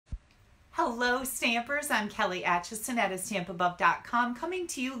Hello Stampers, I'm Kelly Acheson at stampabove.com coming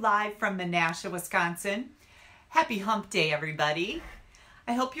to you live from Menasha, Wisconsin. Happy hump day everybody.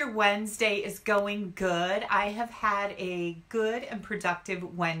 I hope your Wednesday is going good. I have had a good and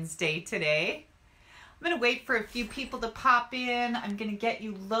productive Wednesday today. I'm going to wait for a few people to pop in. I'm going to get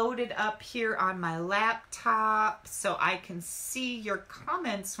you loaded up here on my laptop so I can see your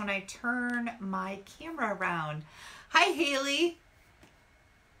comments when I turn my camera around. Hi Haley.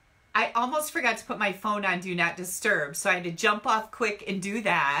 I almost forgot to put my phone on Do Not Disturb, so I had to jump off quick and do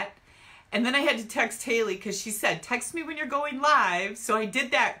that. And then I had to text Haley because she said, text me when you're going live. So I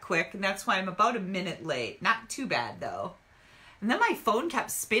did that quick, and that's why I'm about a minute late. Not too bad, though. And then my phone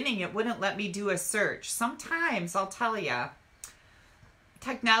kept spinning. It wouldn't let me do a search. Sometimes, I'll tell you,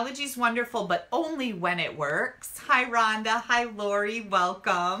 technology's wonderful, but only when it works. Hi, Rhonda. Hi, Lori.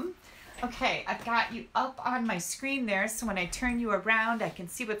 Welcome. Okay, I've got you up on my screen there, so when I turn you around, I can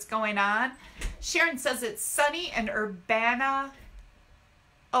see what's going on. Sharon says it's sunny in Urbana,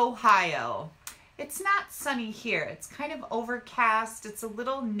 Ohio. It's not sunny here. It's kind of overcast. It's a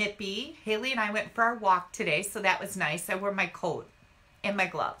little nippy. Haley and I went for our walk today, so that was nice. I wore my coat and my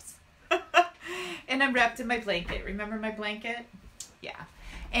gloves. And I'm wrapped in my blanket. Remember my blanket? Yeah.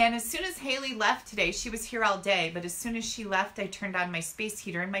 And as soon as Haley left today, she was here all day, but as soon as she left, I turned on my space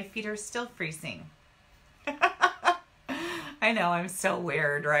heater and my feet are still freezing. I know, I'm so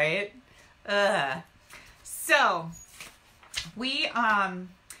weird, right? So,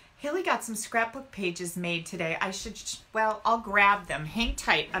 Haley got some scrapbook pages made today. I'll grab them. Hang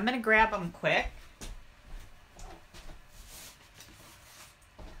tight. I'm going to grab them quick.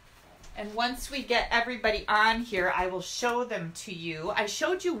 And once we get everybody on here, I will show them to you. I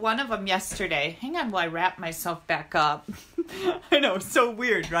showed you one of them yesterday. Hang on while I wrap myself back up. I know, so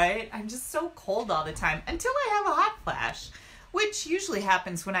weird, right? I'm just so cold all the time until I have a hot flash, which usually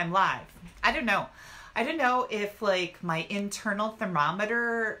happens when I'm live. I don't know. I don't know if like my internal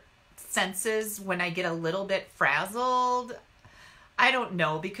thermometer senses when I get a little bit frazzled. I don't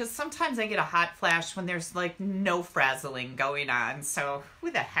know, because sometimes I get a hot flash when there's like no frazzling going on. So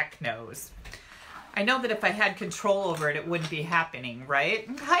who the heck knows? I know that if I had control over it, it wouldn't be happening, right?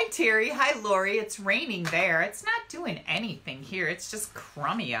 Hi, Terry. Hi, Lori. It's raining there. It's not doing anything here. It's just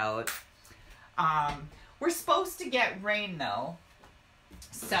crummy out. We're supposed to get rain though.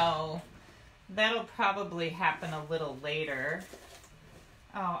 So that'll probably happen a little later.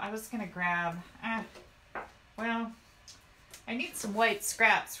 Oh, I was going to grab, I need some white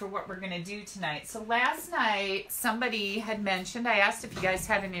scraps for what we're going to do tonight. So last night, somebody had mentioned, I asked if you guys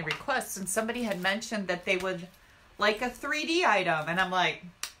had any requests, and somebody had mentioned that they would like a 3D item. And I'm like,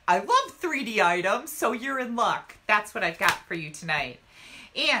 I love 3D items, so you're in luck. That's what I've got for you tonight.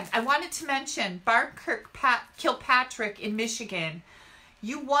 And I wanted to mention Barb Kilpatrick in Michigan.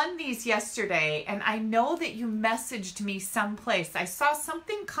 You won these yesterday, and I know that you messaged me someplace. I saw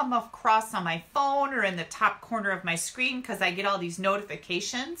something come across on my phone or in the top corner of my screen because I get all these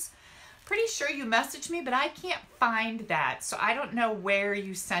notifications. Pretty sure you messaged me, but I can't find that. So I don't know where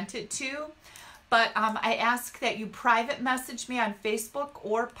you sent it to. But I ask that you private message me on Facebook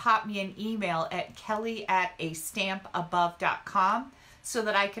or pop me an email at kelly@stampabove.com so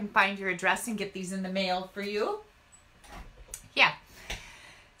that I can find your address and get these in the mail for you. Yeah.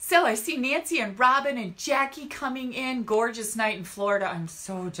 So I see Nancy and Robin and Jackie coming in. Gorgeous night in Florida. I'm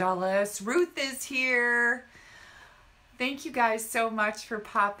so jealous. Ruth is here. Thank you guys so much for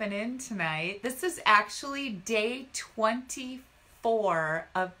popping in tonight. This is actually day 24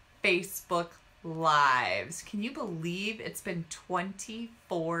 of Facebook Lives. Can you believe it's been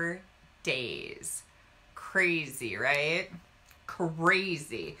 24 days? Crazy, right?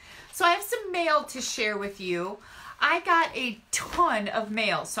 Crazy. So I have some mail to share with you. I got a ton of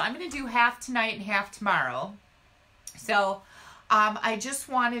mail, so I'm going to do half tonight and half tomorrow. So I just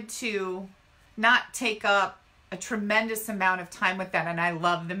wanted to not take up a tremendous amount of time with that, and I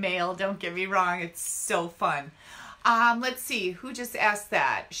love the mail. Don't get me wrong. It's so fun. Let's see. Who just asked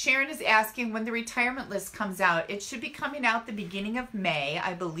that? Sharon is asking when the retirement list comes out. It should be coming out the beginning of May,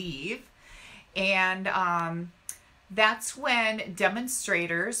 I believe. And that's when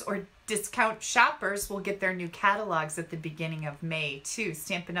demonstrators or discount shoppers will get their new catalogs at the beginning of May too.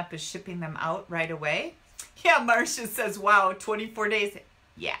 Stampin' Up is shipping them out right away. Yeah, Marcia says, wow, 24 days.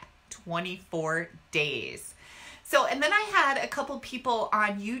 Yeah, 24 days. So, and then I had a couple people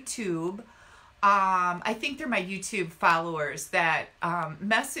on YouTube, I think they're my YouTube followers, that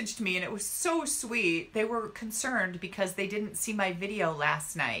messaged me, and it was so sweet. They were concerned because they didn't see my video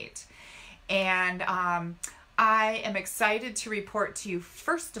last night. And I am excited to report to you,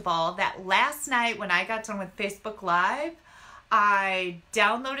 first of all, that last night when I got done with Facebook Live, I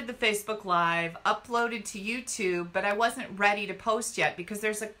downloaded the Facebook Live, uploaded to YouTube, but I wasn't ready to post yet because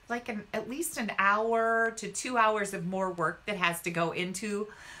there's at least an hour to 2 hours of more work that has to go into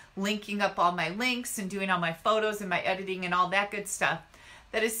linking up all my links and doing all my photos and my editing and all that good stuff.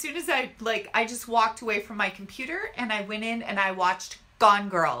 That as soon as I just walked away from my computer and I went in and I watched Gone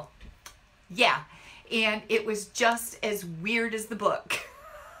Girl. Yeah, and it was just as weird as the book.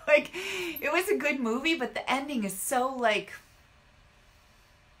 Like, it was a good movie, but the ending is so, like,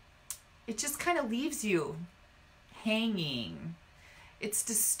 it just kind of leaves you hanging. It's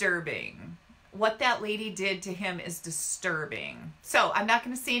disturbing. What that lady did to him is disturbing. So I'm not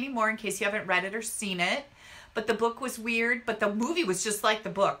going to say any more in case you haven't read it or seen it. But the book was weird, but the movie was just like the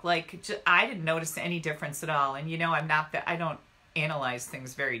book. Like, I didn't notice any difference at all. And, you know, I don't analyze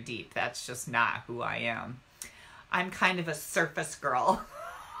things very deep. That's just not who I am. I'm kind of a surface girl.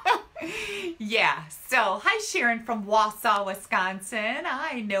 Yeah, so hi Sharon from Wausau, Wisconsin.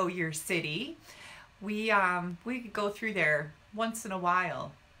 I know your city. We go through there once in a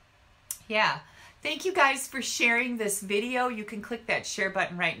while. Yeah, thank you guys for sharing this video. You can click that share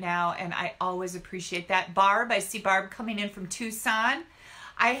button right now, and I always appreciate that. Barb, I see Barb coming in from Tucson.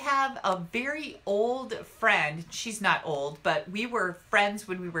 I have a very old friend. She's not old, but we were friends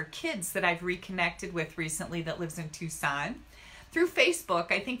when we were kids that I've reconnected with recently that lives in Tucson. Through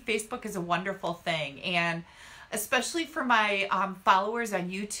Facebook. I think Facebook is a wonderful thing, and especially for my followers on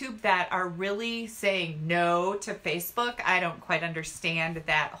YouTube that are really saying no to Facebook. I don't quite understand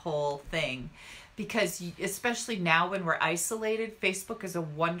that whole thing, because especially now when we're isolated, Facebook is a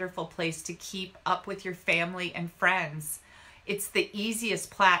wonderful place to keep up with your family and friends. It's the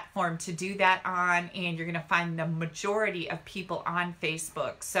easiest platform to do that on, and you're going to find the majority of people on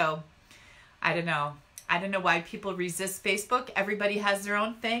Facebook. So I don't know. I don't know why people resist Facebook. Everybody has their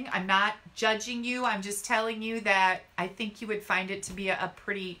own thing. I'm not judging you. I'm just telling you that I think you would find it to be a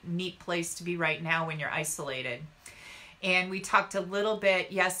pretty neat place to be right now when you're isolated. And we talked a little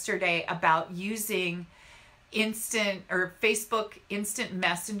bit yesterday about using Facebook Instant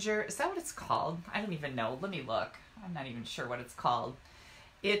Messenger. Is that what it's called? I don't even know. Let me look. I'm not even sure what it's called.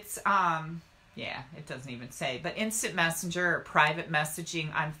 It's, yeah, it doesn't even say. But instant messenger or private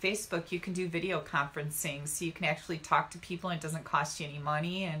messaging on Facebook, you can do video conferencing. So you can actually talk to people and it doesn't cost you any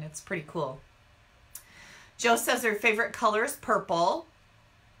money. And it's pretty cool. Joe says her favorite color is purple.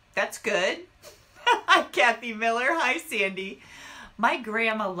 That's good. Hi, Kathy Miller. Hi, Sandy. My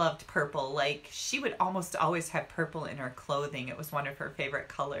grandma loved purple. Like, she would almost always have purple in her clothing. It was one of her favorite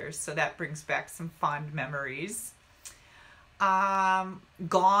colors. So that brings back some fond memories. Gone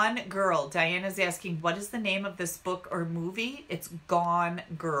Girl. Diana's asking, what is the name of this book or movie? It's Gone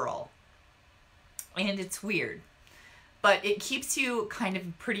Girl. And it's weird, but it keeps you kind of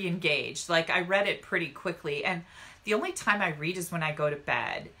pretty engaged. Like, I read it pretty quickly, and the only time I read is when I go to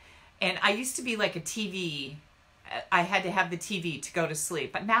bed. And I used to be like a TV. I had to have the TV to go to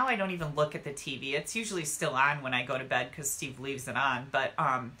sleep, but now I don't even look at the TV. It's usually still on when I go to bed because Steve leaves it on, but,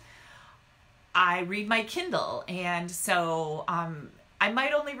 I read my Kindle, and so I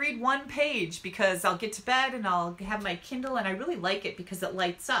might only read one page because I'll get to bed and I'll have my Kindle, and I really like it because it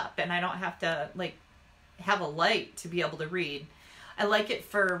lights up and I don't have to like have a light to be able to read. I like it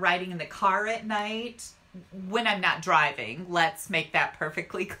for riding in the car at night when I'm not driving. Let's make that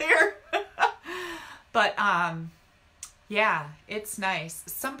perfectly clear. But yeah, it's nice.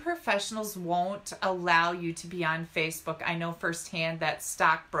 Some professionals won't allow you to be on Facebook. I know firsthand that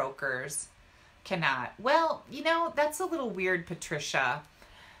stockbrokers cannot. Well, you know, that's a little weird, Patricia,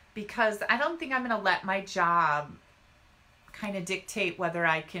 because I don't think I'm going to let my job kind of dictate whether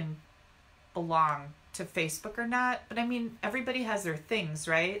I can belong to Facebook or not. But I mean, everybody has their things,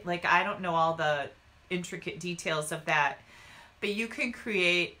 right? Like, I don't know all the intricate details of that, but you can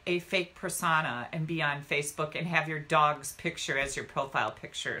create a fake persona and be on Facebook and have your dog's picture as your profile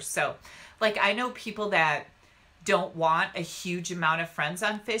picture. So, like, I know people that don't want a huge amount of friends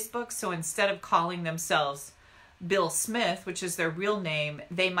on Facebook, so instead of calling themselves Bill Smith, which is their real name,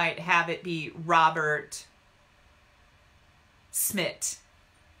 they might have it be Robert Smith.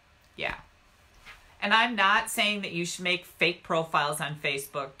 Yeah. And I'm not saying that you should make fake profiles on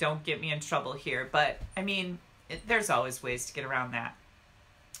Facebook. Don't get me in trouble here. But, I mean, there's always ways to get around that.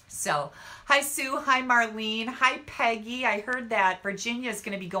 So, hi, Sue. Hi, Marlene. Hi, Peggy. I heard that Virginia is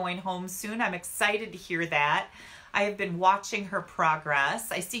going to be going home soon. I'm excited to hear that. I have been watching her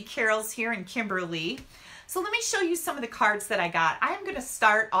progress. I see Carol's here and Kimberly. So let me show you some of the cards that I got. I am going to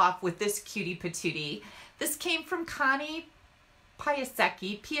start off with this cutie patootie. This came from Connie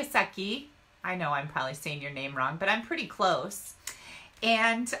Piasecki. I know I'm probably saying your name wrong, but I'm pretty close.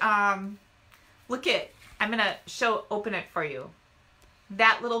 And look at I'm going to open it for you.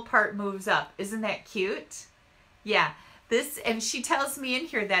 That little part moves up. Isn't that cute? Yeah. This, and she tells me in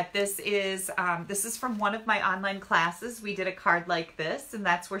here that this is from one of my online classes. We did a card like this, and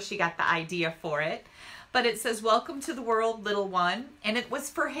that's where she got the idea for it. But it says, welcome to the world, little one. And it was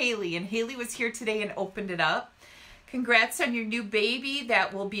for Haley, and Haley was here today and opened it up. Congrats on your new baby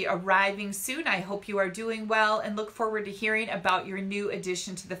that will be arriving soon. I hope you are doing well and look forward to hearing about your new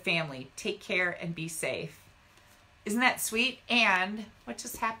addition to the family. Take care and be safe. Isn't that sweet? And what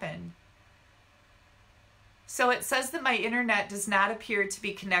just happened? So it says that my internet does not appear to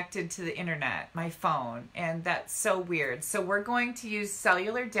be connected to the internet, my phone, and that's so weird. So we're going to use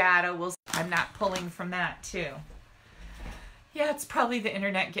cellular data. I'm not pulling from that too. Yeah, it's probably the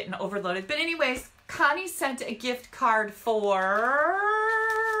internet getting overloaded. But anyways, Connie sent a gift card for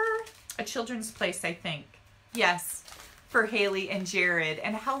a children's place, I think. Yes, for Haley and Jared.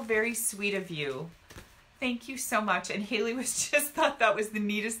 And how very sweet of you. Thank you so much. And Haley thought that was the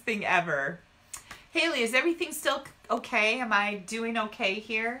neatest thing ever. Haley, is everything still okay? Am I doing okay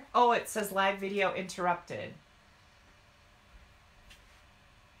here? Oh, it says live video interrupted.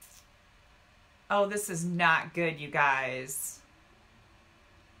 Oh, this is not good, you guys.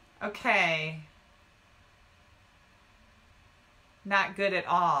 Okay. Not good at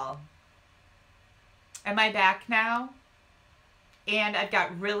all. Am I back now? And I've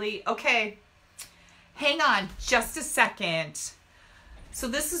got okay. Hang on just a second. So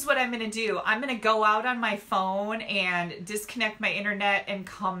this is what I'm going to do. I'm going to go out on my phone and disconnect my internet and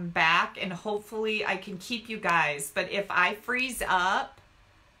come back, and hopefully I can keep you guys. But if I freeze up,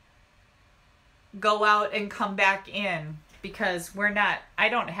 go out and come back in, because I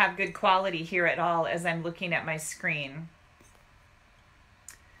don't have good quality here at all as I'm looking at my screen.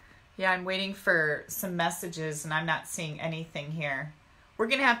 Yeah, I'm waiting for some messages and I'm not seeing anything here. We're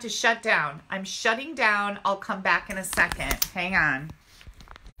going to have to shut down. I'm shutting down. I'll come back in a second. Hang on.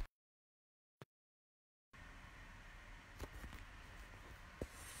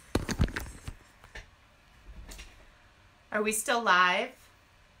 Are we still live?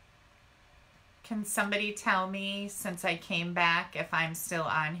 Can somebody tell me, since I came back, if I'm still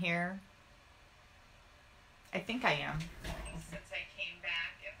on here? I think I am. Since I came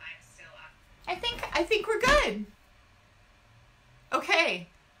back, if I'm still on. I think we're good. Okay.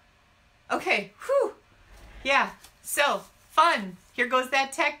 Okay. Whew. Yeah. So, fun. Here goes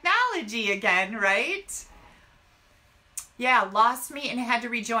that technology again, right? Yeah, lost me and had to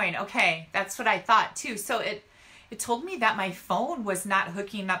rejoin. Okay, that's what I thought too. So it told me that my phone was not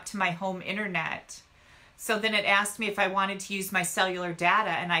hooking up to my home internet. So then it asked me if I wanted to use my cellular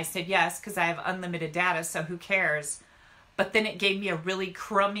data, and I said yes, because I have unlimited data, so who cares? But then it gave me a really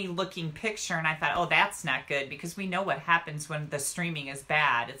crummy looking picture, and I thought, oh, that's not good, because we know what happens when the streaming is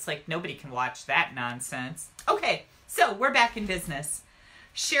bad. It's like nobody can watch that nonsense. Okay, so we're back in business.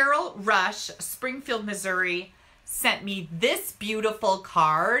 Cheryl Rush, Springfield, Missouri, sent me this beautiful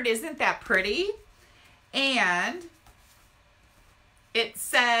card. Isn't that pretty? And it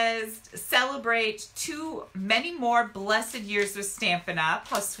says, celebrate many more blessed years with Stampin' Up.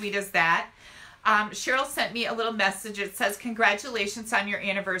 How sweet is that? Cheryl sent me a little message. It says, congratulations on your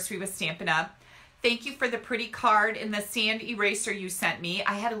anniversary with Stampin' Up. Thank you for the pretty card and the sand eraser you sent me.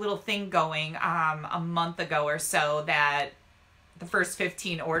 I had a little thing going a month ago or so that the first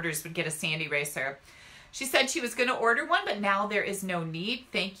 15 orders would get a sand eraser. She said she was going to order one, but now there is no need.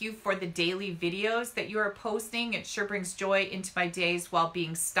 Thank you for the daily videos that you are posting. It sure brings joy into my days while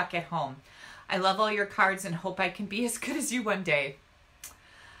being stuck at home. I love all your cards and hope I can be as good as you one day.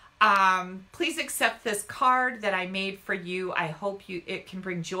 Please accept this card that I made for you. I hope it can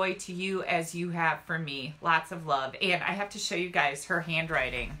bring joy to you as you have for me. Lots of love. And I have to show you guys her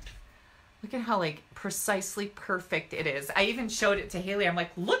handwriting. Look at how like precisely perfect it is. I even showed it to Haley. I'm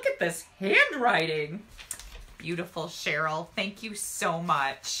like, look at this handwriting. Beautiful, Cheryl. Thank you so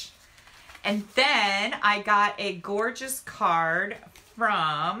much. And then I got a gorgeous card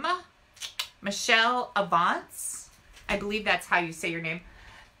from Michelle Avance. I believe that's how you say your name.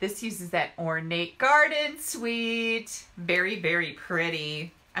 This uses that ornate garden suite. Very, very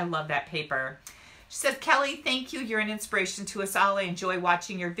pretty. I love that paper. She says, Kelly, thank you. You're an inspiration to us all. I enjoy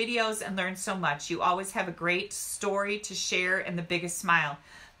watching your videos and learn so much. You always have a great story to share and the biggest smile.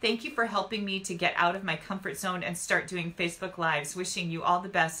 Thank you for helping me to get out of my comfort zone and start doing Facebook Lives. Wishing you all the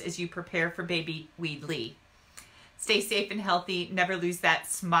best as you prepare for baby Weedley. Stay safe and healthy. Never lose that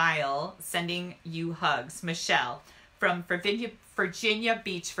smile. Sending you hugs. Michelle from Virginia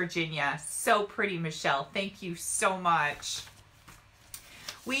Beach, Virginia. So pretty, Michelle. Thank you so much.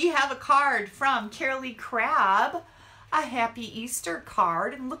 We have a card from Carolee Crabb. a Happy Easter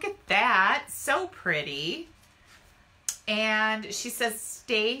card. And look at that. So pretty. And she says,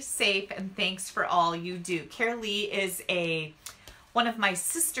 stay safe and thanks for all you do. Carolee is one of my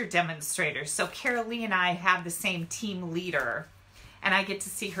sister demonstrators. So Carolee and I have the same team leader. And I get to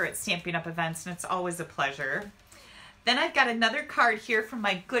see her at Stampin' Up events, and it's always a pleasure. Then I've got another card here from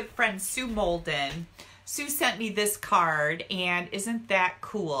my good friend Sue Molden. Sue sent me this card, and isn't that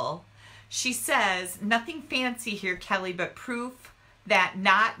cool? She says, nothing fancy here, Kelly, but proof that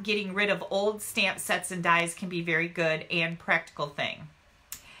not getting rid of old stamp sets and dies can be very good and practical thing.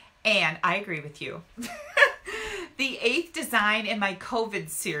 And I agree with you. The 8th design in my COVID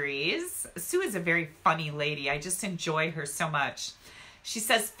series. Sue is a very funny lady. I just enjoy her so much. She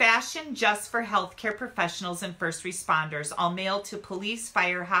says, fashion just for healthcare professionals and first responders. All mail to police,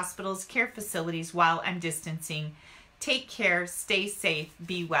 fire, hospitals, care facilities while I'm distancing. Take care, stay safe,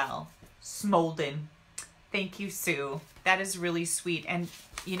 be well. Smolden. Thank you, Sue. That is really sweet. And,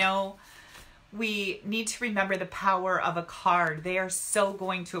 you know, we need to remember the power of a card. They are so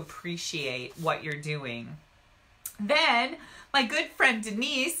going to appreciate what you're doing. Then, my good friend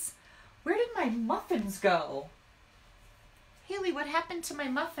Denise, where did my muffins go? Haley, what happened to my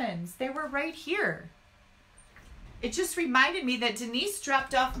muffins? They were right here. It just reminded me that Denise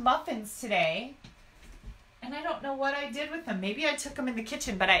dropped off muffins today. And I don't know what I did with them. Maybe I took them in the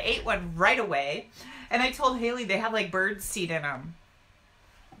kitchen, but I ate one right away. And I told Haley they have like bird seed in them.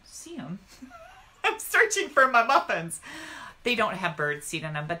 See them? I'm searching for my muffins. They don't have bird seed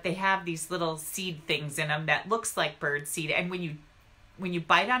in them, but they have these little seed things in them that looks like bird seed. And when you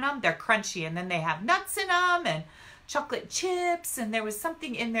bite on them, they're crunchy. And then they have nuts in them and chocolate chips, and there was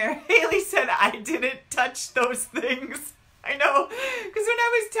something in there. Haley said I didn't touch those things. I know, because when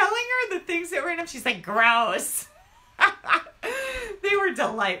I was telling her the things that were in them, she's like, gross. They were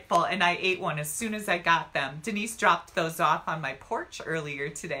delightful, and I ate one as soon as I got them. Denise dropped those off on my porch earlier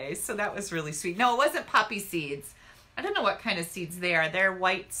today, so that was really sweet. No, it wasn't poppy seeds. I don't know what kind of seeds they are. They're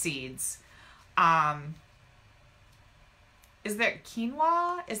white seeds. Is that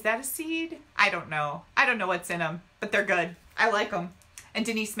quinoa? Is that a seed? I don't know. I don't know what's in them, but they're good. I like them. And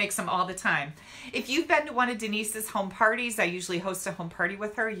Denise makes them all the time. If you've been to one of Denise's home parties, I usually host a home party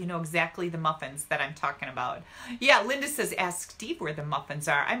with her, you know exactly the muffins that I'm talking about. Yeah, Linda says, ask Steve where the muffins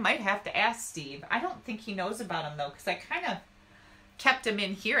are. I might have to ask Steve. I don't think he knows about them, though, because I kind of kept them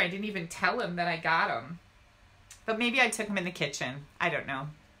in here. I didn't even tell him that I got them. But maybe I took them in the kitchen. I don't know.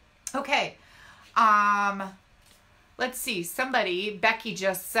 Okay. Let's see, Becky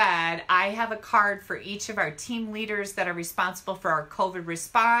just said, I have a card for each of our team leaders that are responsible for our COVID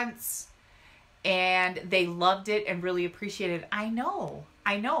response, and they loved it and really appreciated it. I know,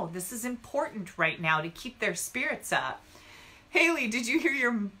 this is important right now to keep their spirits up. Haley, did you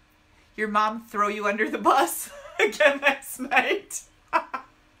hear your mom throw you under the bus again last night?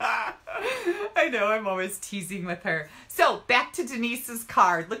 I know, I'm always teasing with her. So, back to Denise's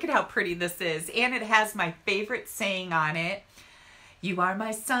card. Look at how pretty this is. And it has my favorite saying on it. You are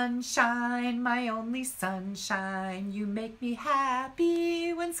my sunshine, my only sunshine. You make me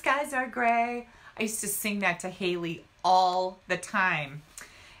happy when skies are gray. I used to sing that to Haley all the time.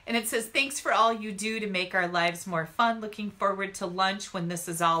 And it says, thanks for all you do to make our lives more fun. Looking forward to lunch when this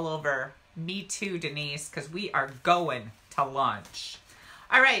is all over. Me too, Denise, because we are going to lunch.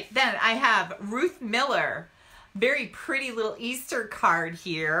 All right, then I have Ruth Miller. Very pretty little Easter card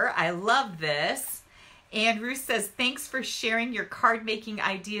here. I love this. And Ruth says, thanks for sharing your card making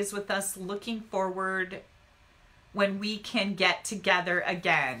ideas with us. Looking forward when we can get together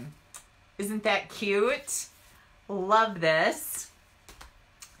again. Isn't that cute? Love this.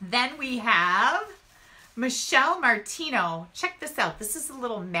 Then we have Michelle Martino. Check this out. This is a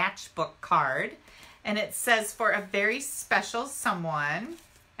little matchbook card. And it says, for a very special someone.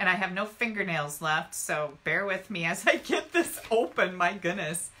 And I have no fingernails left, so bear with me as I get this open. My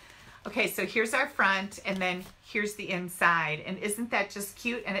goodness. Okay, so here's our front, and then here's the inside. And isn't that just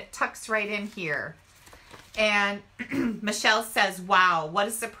cute? And it tucks right in here. And Michelle says, wow, what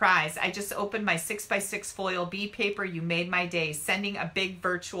a surprise. I just opened my 6x6 foil bee paper. You made my day. Sending a big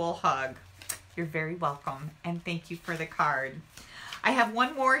virtual hug. You're very welcome, and thank you for the card. I have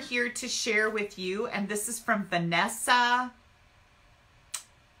one more here to share with you, and this is from Vanessa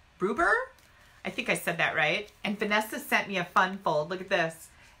Bruber? I think I said that right. And Vanessa sent me a fun fold. Look at this.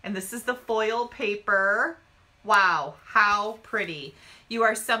 And this is the foil paper. Wow, how pretty. You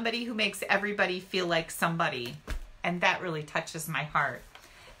are somebody who makes everybody feel like somebody. And that really touches my heart.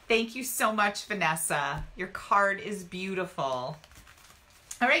 Thank you so much, Vanessa. Your card is beautiful.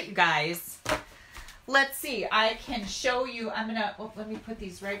 All right, you guys. let's see. I can show you. I'm going to, let me put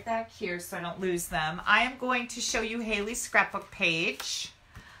these right back here so I don't lose them. I am going to show you Haley's scrapbook page.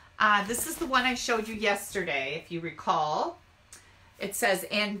 This is the one I showed you yesterday, if you recall. It says,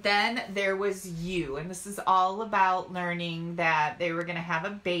 and then there was you. And this is all about learning that they were going to have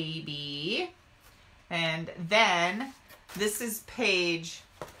a baby. And then this is page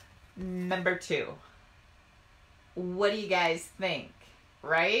number 2. What do you guys think?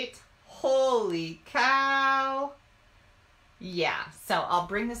 Right? Holy cow. Yeah, so I'll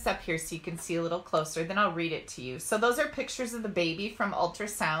bring this up here so you can see a little closer, then I'll read it to you. So those are pictures of the baby from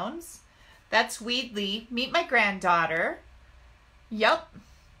ultrasounds. That's Weedley. Meet my granddaughter. Yep.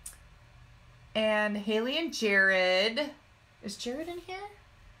 And Haley and Jared. Is Jared in here?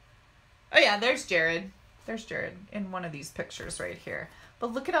 Oh yeah, there's Jared. There's Jared in one of these pictures right here.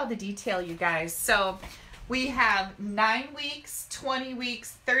 But look at all the detail, you guys. So we have 9 weeks, 20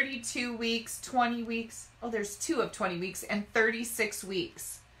 weeks, 32 weeks, 20 weeks. Oh, there's 2 of 20 weeks and 36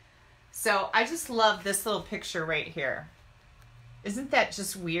 weeks. So I just love this little picture right here. Isn't that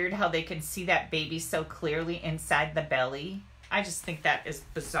just weird how they can see that baby so clearly inside the belly? I just think that is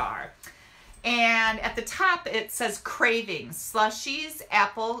bizarre. And at the top it says cravings, slushies,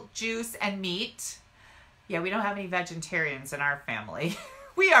 apple juice, and meat. Yeah, we don't have any vegetarians in our family.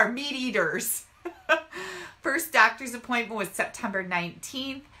 We are meat eaters. First doctor's appointment was September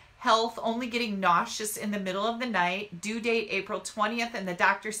 19th. Health, only getting nauseous in the middle of the night. Due date April 20th. And the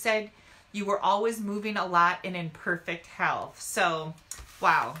doctor said you were always moving a lot and in perfect health. So,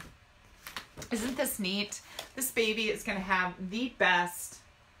 wow. Isn't this neat? This baby is going to have the best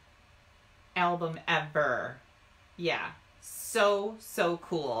album ever. Yeah. So, so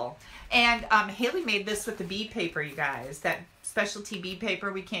cool. And Haley made this with the bead paper, you guys. That specialty bead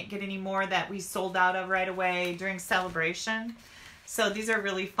paper we can't get anymore that we sold out of right away during celebration. So these are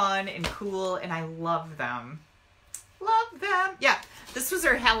really fun and cool, and I love them. Love them. Yeah, this was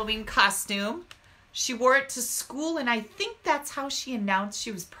her Halloween costume. She wore it to school, and I think that's how she announced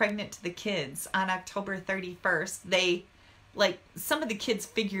she was pregnant to the kids on October 31st. They, like, some of the kids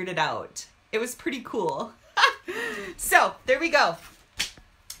figured it out. It was pretty cool. So, there we go.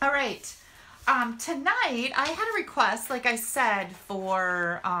 All right. Tonight, I had a request, like I said,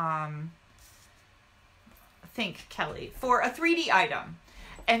 for, think, Kelly, for a 3D item.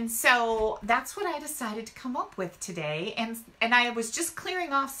 And so that's what I decided to come up with today. And I was just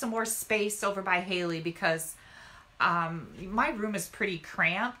clearing off some more space over by Haley because my room is pretty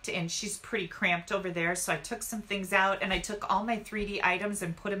cramped and she's pretty cramped over there. So I took some things out and I took all my 3D items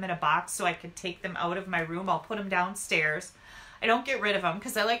and put them in a box so I could take them out of my room. I'll put them downstairs. I don't get rid of them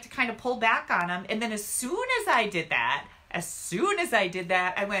because I like to kind of pull back on them. And then as soon as I did that,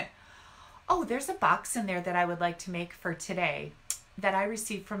 I went, oh, there's a box in there that I would like to make for today that I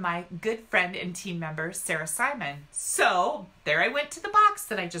received from my good friend and team member, Sarah Simon. So there I went to the box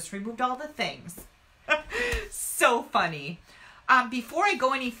that I just removed all the things. So funny. Before I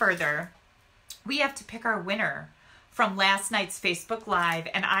go any further, we have to pick our winner from last night's Facebook Live,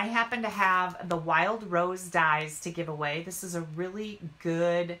 and I happen to have the Wild Rose dies to give away. This is a really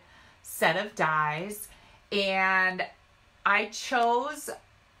good set of dies, and I chose,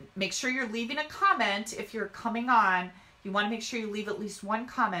 make sure you're leaving a comment if you're coming on. You want to make sure you leave at least one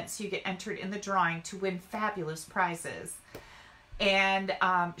comment so you get entered in the drawing to win fabulous prizes. And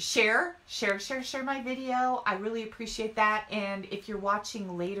share my video. I really appreciate that. And if you're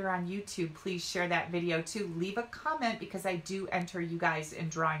watching later on YouTube, please share that video too. Leave a comment because I do enter you guys in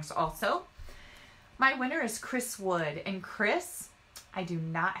drawings also. My winner is Chris Wood. And Chris, I do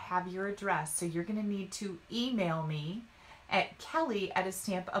not have your address, so you're going to need to email me at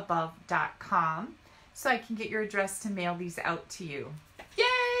kelly@astampabove.com so I can get your address to mail these out to you.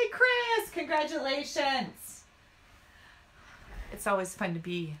 Yay, Chris! Congratulations! It's always fun to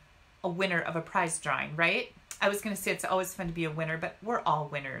be a winner of a prize drawing, right? I was going to say it's always fun to be a winner, but we're all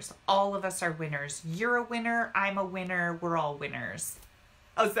winners. All of us are winners. You're a winner. I'm a winner. We're all winners.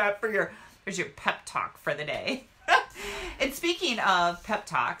 How's that for there's your pep talk for the day. And speaking of pep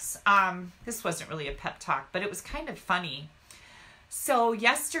talks, this wasn't really a pep talk, but it was kind of funny. So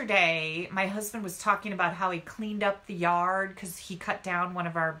yesterday, my husband was talking about how he cleaned up the yard because he cut down one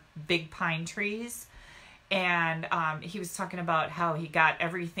of our big pine trees. And he was talking about how he got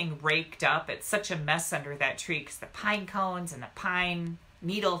everything raked up. It's such a mess under that tree because the pine cones and the pine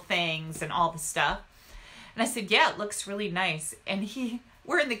needle things and all the stuff. And I said, yeah, it looks really nice. And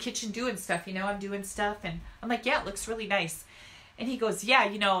we're in the kitchen doing stuff, I'm doing stuff. And I'm like, yeah, it looks really nice. And he goes, yeah,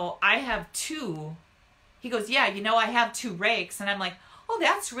 I have 2. He goes, yeah, I have 2 rakes. And I'm like, oh,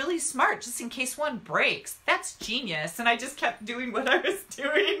 that's really smart, just in case one breaks. That's genius. And I just kept doing what I was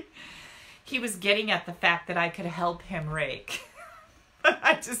doing. he was getting at the fact that I could help him rake.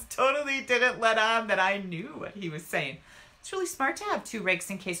 I just totally didn't let on that I knew what he was saying. It's really smart to have 2 rakes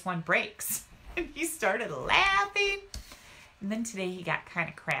in case one breaks. And he started laughing. And then today he got kind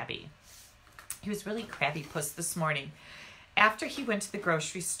of crabby. He was really crabby puss this morning. After he went to the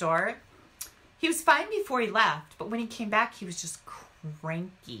grocery store, he was fine before he left, but when he came back, he was just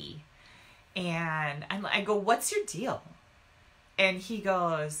cranky. And I go, what's your deal? And he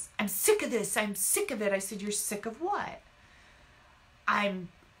goes, I'm sick of this. I'm sick of it. I said, you're sick of what? I'm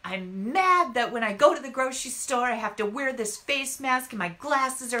mad that when I go to the grocery store, I have to wear this face mask and my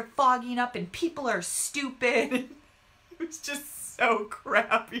glasses are fogging up and people are stupid. It was just so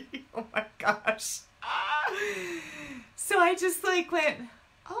crappy. Oh my gosh. So I just like went,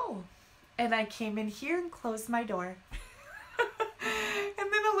 oh. And I came in here and closed my door. And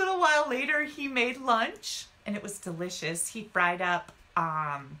then a little while later, he made lunch and it was delicious. He fried up,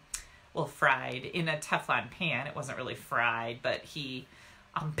 fried in a Teflon pan. It wasn't really fried, but he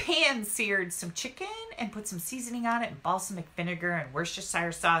pan seared some chicken and put some seasoning on it and balsamic vinegar and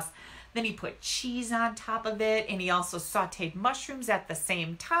Worcestershire sauce. Then he put cheese on top of it, and he also sauteed mushrooms at the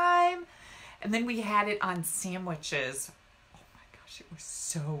same time. And then we had it on sandwiches. Oh my gosh, it was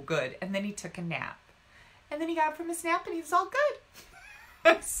so good. And then he took a nap. And then he got up from his nap and he was all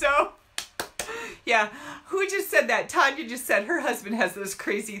good. So, yeah, who just said that? Tanya just said her husband has those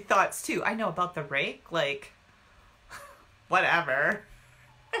crazy thoughts too. I know about the rake, like, whatever.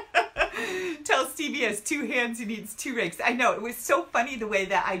 Tell Stevie he has 2 hands, he needs 2 rakes. I know, it was so funny the way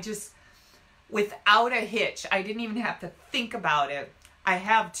that I just, without a hitch, I didn't even have to think about it. I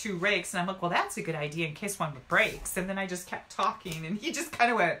have 2 rakes, and I'm like, well, that's a good idea in case one breaks. And then I just kept talking, and he just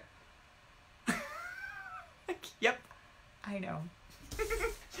kind of went, like, yep, I know.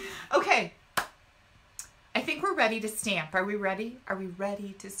 Okay, I think we're ready to stamp. Are we ready? Are we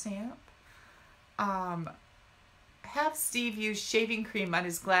ready to stamp? Have Steve use shaving cream on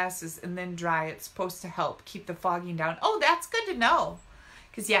his glasses and then dry. It's supposed to help keep the fogging down. Oh, that's good to know.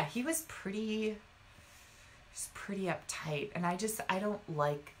 Because, yeah, he was pretty uptight. And I don't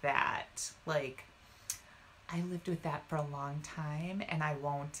like that. Like, I lived with that for a long time and I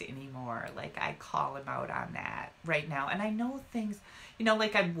won't anymore. Like, I call him out on that right now. And I know things, you know,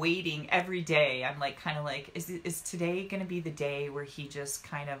 like I'm waiting every day. I'm like, kind of like, is today going to be the day where he just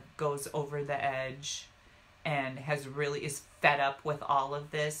kind of goes over the edge and is fed up with all of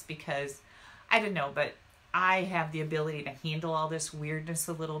this? Because I don't know, but I have the ability to handle all this weirdness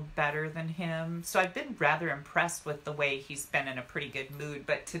a little better than him. So I've been rather impressed with the way he's been in a pretty good mood.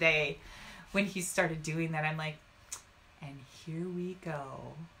 But today, when he started doing that, I'm like, and here we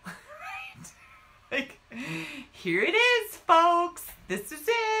go. Like, here it is, folks. This is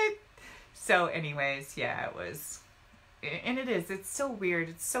it. So anyways, yeah, it was. And it's so weird.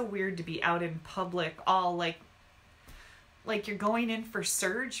 It's so weird to be out in public all like you're going in for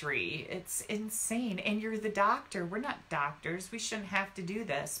surgery. It's insane. And you're the doctor. We're not doctors. We shouldn't have to do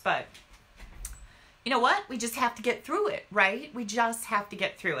this. But you know what? We just have to get through it, right? We just have to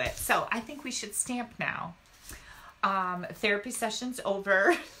get through it. So I think we should stamp now. Therapy session's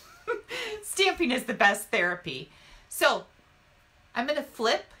over. Stamping is the best therapy. So I'm going to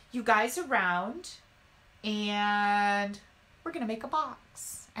flip you guys around. And we're going to make a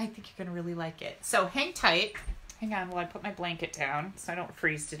box. I think you're going to really like it. So hang tight. Hang on while I put my blanket down so I don't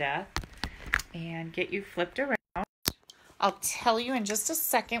freeze to death. And get you flipped around. I'll tell you in just a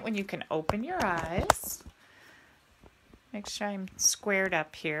second when you can open your eyes. Make sure I'm squared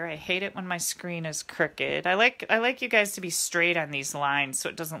up here. I hate it when my screen is crooked. I like you guys to be straight on these lines so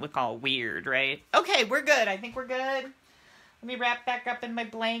it doesn't look all weird, right? Okay, we're good. I think we're good. Let me wrap back up in my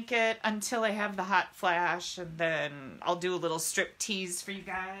blanket until I have the hot flash, and then I'll do a little strip tease for you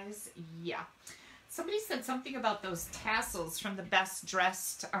guys. Yeah. Somebody said something about those tassels from the Best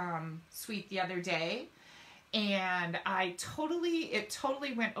Dressed suite the other day, and it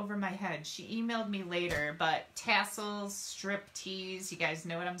totally went over my head. She emailed me later, but tassels, strip tease, you guys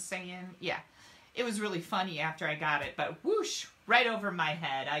know what I'm saying? Yeah. It was really funny after I got it, but whoosh, right over my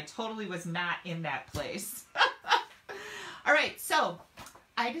head. I totally was not in that place. All right, so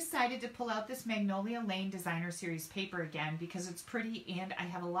I decided to pull out this Magnolia Lane Designer Series paper again because it's pretty and I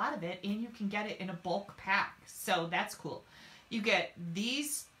have a lot of it, and you can get it in a bulk pack. So that's cool. You get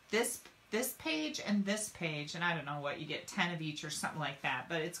this page and this page, and I don't know what, you get 10 of each or something like that,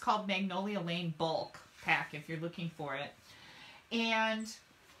 but it's called Magnolia Lane Bulk Pack if you're looking for it. And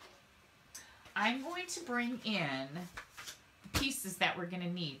I'm going to bring in pieces that we're going to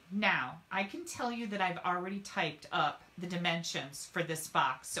need. Now, I can tell you that I've already typed up the dimensions for this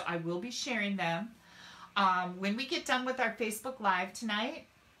box, so I will be sharing them. When we get done with our Facebook Live tonight,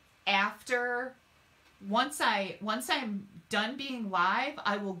 after, once I'm done being live,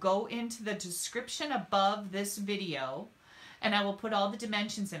 I will go into the description above this video and I will put all the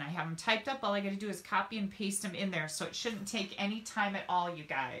dimensions in. I have them typed up. All I got to do is copy and paste them in there. So it shouldn't take any time at all, you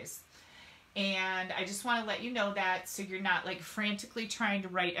guys. And I just want to let you know that so you're not like frantically trying to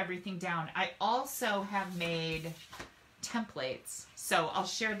write everything down. I also have made templates. So I'll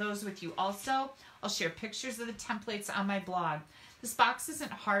share those with you also. I'll share pictures of the templates on my blog. This box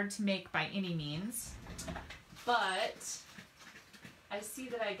isn't hard to make by any means, but I see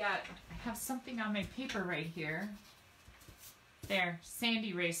that I have something on my paper right here. There, sand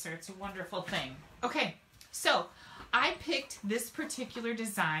eraser. It's a wonderful thing. Okay, so I picked this particular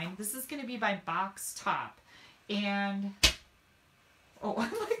design. This is going to be by Box Top. And, oh,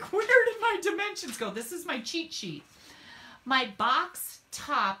 I'm like, where did my dimensions go? This is my cheat sheet. My Box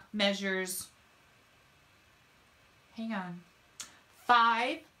Top measures, hang on,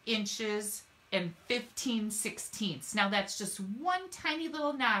 5 inches and 15/16. Now that's just one tiny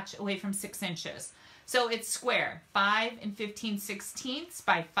little notch away from 6 inches. So it's square, 5 15/16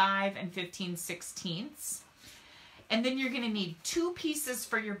 by 5 15/16. And then you're going to need 2 pieces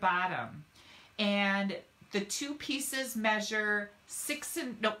for your bottom. And the 2 pieces measure 6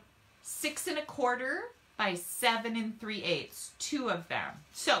 1/4 by 7 3/8. 2 of them.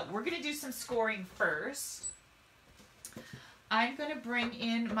 So we're going to do some scoring first. I'm going to bring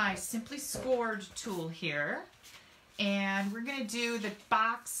in my Simply Scored tool here. And we're going to do the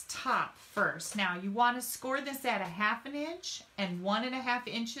box top first. Now you want to score this at 1/2 inch and 1.5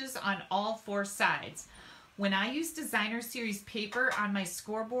 inches on all 4 sides. When I use Designer Series paper on my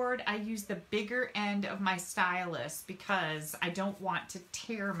scoreboard, I use the bigger end of my stylus because I don't want to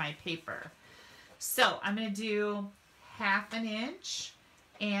tear my paper. So I'm going to do 1/2 inch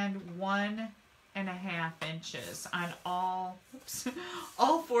and 1.5 inches on all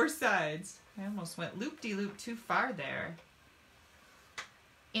 4 sides. I almost went loop-de-loop too far there.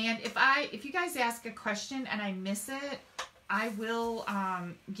 And if you guys ask a question and I miss it, I will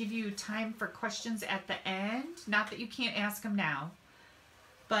give you time for questions at the end. Not that you can't ask them now,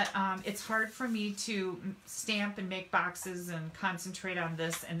 but it's hard for me to stamp and make boxes and concentrate on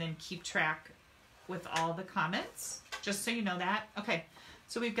this and then keep track with all the comments, just so you know that. Okay,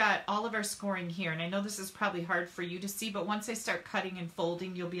 so we've got all of our scoring here, and I know this is probably hard for you to see, but once I start cutting and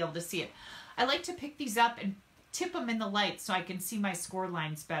folding, you'll be able to see it. I like to pick these up and tip them in the light so I can see my score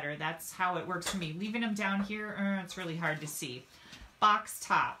lines better. That's how it works for me. Leaving them down here, it's really hard to see. Box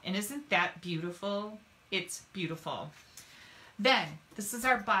top, and isn't that beautiful? It's beautiful. Then, this is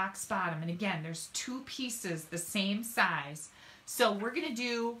our box bottom, and again, there's 2 pieces the same size. So we're going to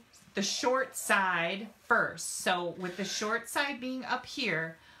do the short side first. So with the short side being up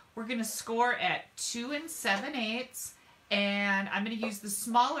here, we're going to score at 2 7/8. And I'm going to use the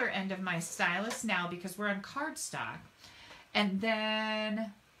smaller end of my stylus now because we're on cardstock. And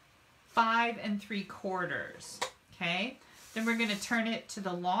then 5 3/4. Okay? Then we're going to turn it to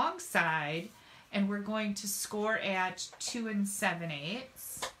the long side and we're going to score at 2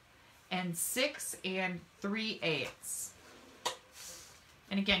 7/8 and 6 3/8.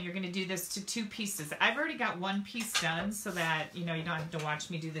 And again, you're going to do this to 2 pieces. I've already got 1 piece done so that, you know, you don't have to watch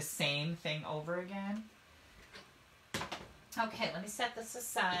me do the same thing over again. Okay, let me set this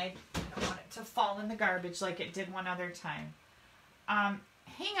aside. I don't want it to fall in the garbage like it did one other time.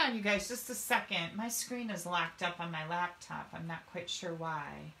 Hang on, you guys, just a second. My screen is locked up on my laptop. I'm not quite sure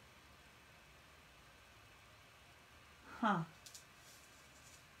why. Huh.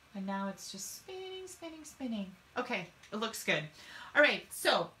 And now it's just spinning, spinning, spinning. Okay, it looks good. All right,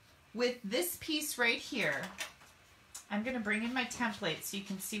 so with this piece right here, I'm going to bring in my template so you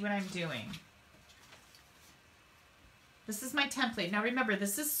can see what I'm doing. This is my template. Now remember,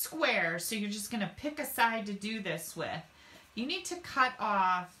 this is square, so you're just going to pick a side to do this with. You need to cut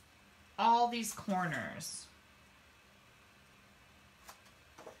off all these corners.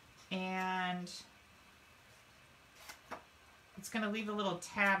 And it's going to leave a little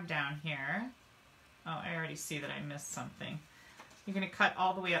tab down here. Oh, I already see that I missed something. You're going to cut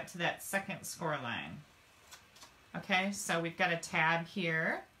all the way up to that second score line. Okay, so we've got a tab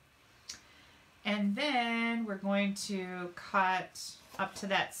here. And then we're going to cut up to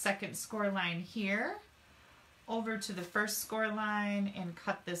that second score line here, over to the first score line, and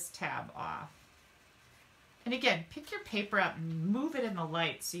cut this tab off. And again, pick your paper up and move it in the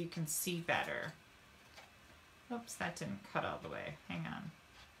light so you can see better. Oops, that didn't cut all the way. Hang on.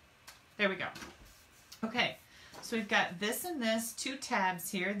 There we go. Okay, so we've got this and this, 2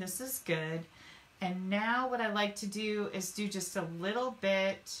 tabs here. This is good. And now what I like to do is do just a little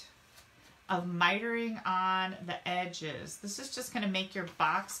bit of mitering on the edges. This is just going to make your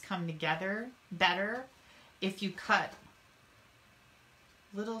box come together better if you cut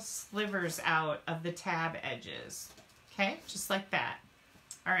little slivers out of the tab edges. Okay, just like that.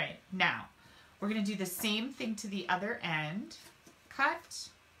 All right, now we're going to do the same thing to the other end. Cut,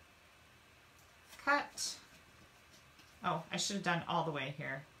 cut. Oh, I should have done all the way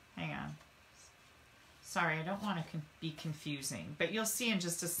here. Hang on. Sorry, I don't want to be confusing, but you'll see in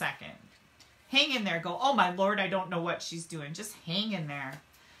just a second. Hang in there. Go, oh my Lord, I don't know what she's doing. Just hang in there.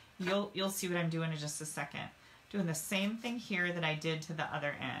 You'll see what I'm doing in just a second. Doing the same thing here that I did to the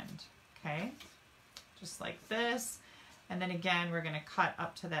other end. Okay, just like this. And then again, we're going to cut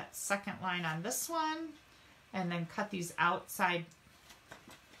up to that second line on this one, and then cut these outside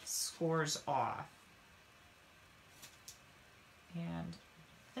scores off. And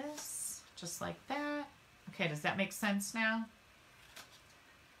this, just like that. Okay, does that make sense now?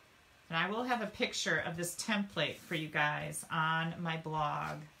 And I will have a picture of this template for you guys on my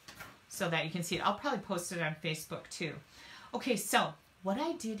blog so that you can see it. I'll probably post it on Facebook too. Okay, so what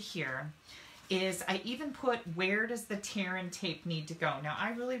I did here is I even put where does the tear and tape need to go. Now,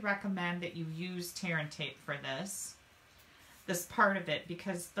 I really recommend that you use tear and tape for this part of it,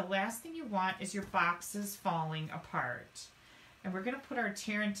 because the last thing you want is your boxes falling apart. And we're going to put our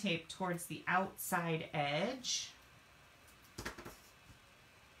tear and tape towards the outside edge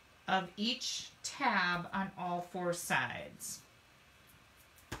of each tab on all 4 sides.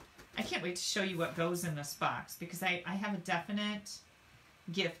 I can't wait to show you what goes in this box, because I have a definite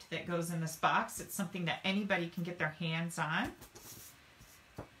gift that goes in this box. It's something that anybody can get their hands on.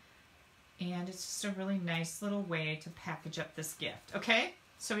 And it's just a really nice little way to package up this gift. Okay?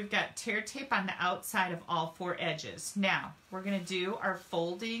 So we've got tear tape on the outside of all 4 edges. Now, we're going to do our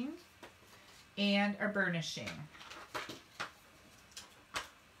folding and our burnishing.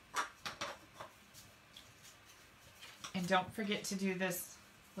 And don't forget to do this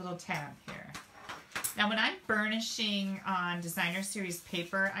little tab here. Now, when I'm burnishing on Designer Series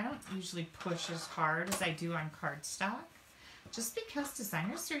paper, I don't usually push as hard as I do on cardstock, just because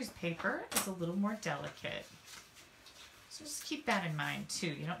Designer Series paper is a little more delicate. So just keep that in mind too.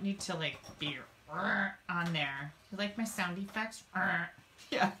 You don't need to like be on there. You like my sound effects?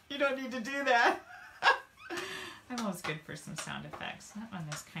 Yeah, you don't need to do that. I'm always good for some sound effects. That one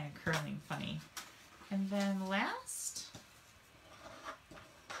is kind of curling funny. And then last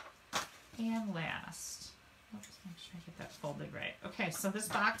and last. Oops, make sure I get that folded right. Okay, so this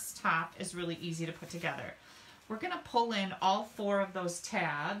box top is really easy to put together. We're going to pull in all 4 of those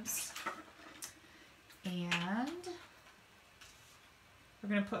tabs, and we're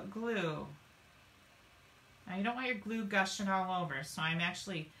going to put glue. Now, you don't want your glue gushing all over, so I'm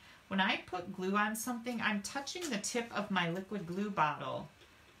actually, when I put glue on something, I'm touching the tip of my liquid glue bottle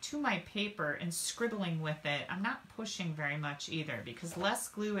to my paper and scribbling with it. I'm not pushing very much either, because less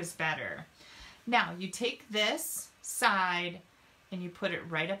glue is better. Now, you take this side and you put it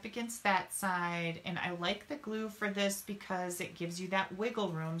right up against that side, and I like the glue for this because it gives you that wiggle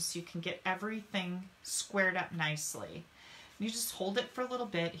room so you can get everything squared up nicely. You just hold it for a little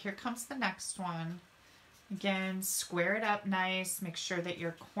bit. Here comes the next one. Again, square it up nice. Make sure that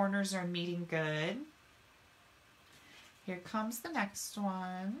your corners are meeting good. Here comes the next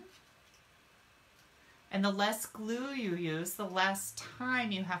one. And the less glue you use, the less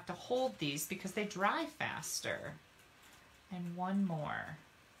time you have to hold these, because they dry faster. And one more.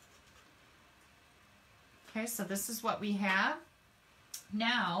 Okay, so this is what we have.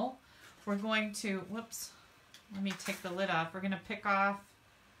 Now, we're going to, whoops, let me take the lid off. We're going to pick off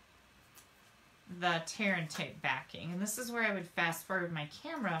the tear and tape backing. And this is where I would fast forward my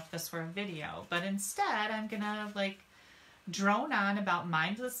camera if this were a video. But instead, I'm going to like drone on about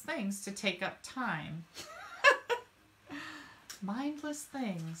mindless things to take up time. Mindless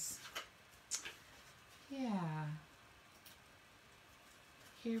things. Yeah.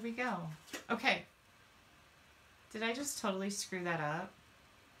 Here we go. Okay. Did I just totally screw that up?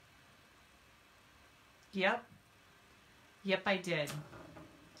 Yep. Yep, I did.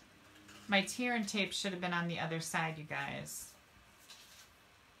 My tear and tape should have been on the other side, you guys.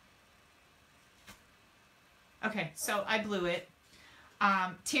 Okay, so I blew it.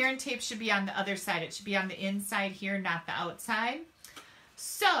 Tear and tape should be on the other side. It should be on the inside here, not the outside.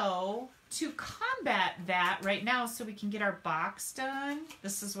 So, to combat that right now, so we can get our box done,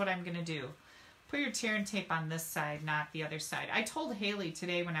 this is what I'm going to do. Put your tear and tape on this side, not the other side. I told Haley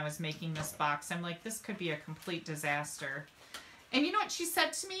today when I was making this box, I'm like, this could be a complete disaster. And you know what she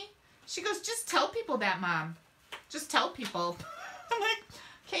said to me? She goes, just tell people that, Mom. Just tell people. I'm like,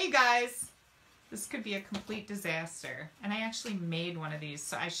 okay, guys. This could be a complete disaster. And I actually made one of these,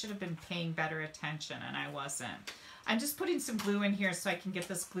 so I should have been paying better attention, and I wasn't. I'm just putting some glue in here so I can get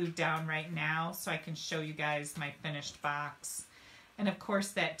this glued down right now so I can show you guys my finished box. And of course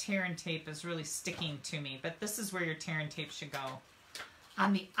that tear and tape is really sticking to me, but this is where your tear and tape should go.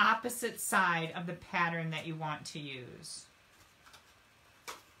 On the opposite side of the pattern that you want to use.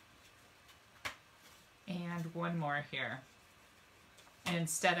 And one more here. And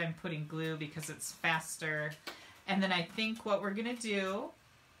instead I'm putting glue because it's faster. And then I think what we're going to do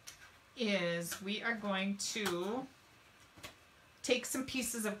is we are going to take some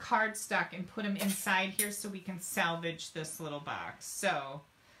pieces of cardstock and put them inside here so we can salvage this little box. So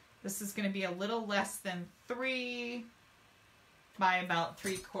this is going to be a little less than 3 by about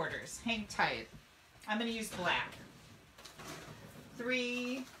 3/4. Hang tight. I'm going to use black.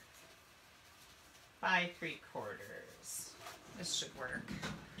 3 by 3/4. This should work.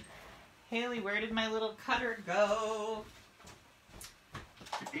 Haley, where did my little cutter go?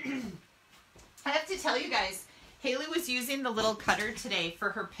 I have to tell you guys, Haley was using the little cutter today for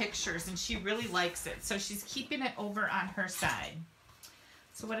her pictures and she really likes it. So she's keeping it over on her side.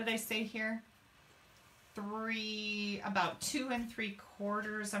 So what did I say here? About 2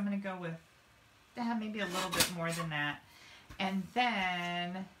 3/4. I'm going to go with maybe a little bit more than that. And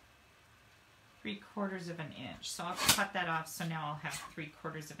then 3/4 of an inch. So I'll cut that off. So now I'll have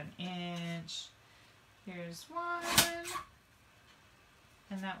 3/4 of an inch. Here's one.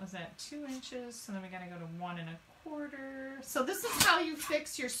 And that was at 2 inches. So then we got to go to 1 1/4. So this is how you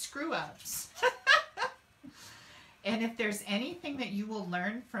fix your screw ups. And if there's anything that you will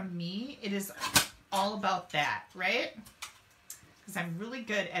learn from me, it is all about that, right? Because I'm really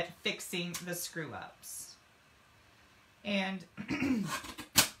good at fixing the screw ups. And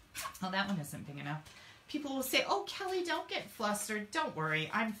well, that one isn't big enough. People will say, oh, Kelly, don't get flustered. Don't worry,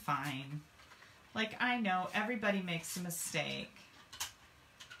 I'm fine. Like, I know everybody makes a mistake.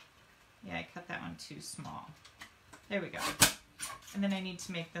 Yeah, I cut that one too small. There we go. And then I need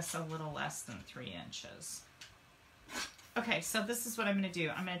to make this a little less than 3 inches. Okay, so this is what I'm going to do.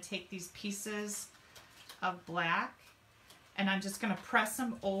 I'm going to take these pieces of black and I'm just going to press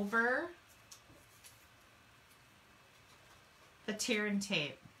them over the tear and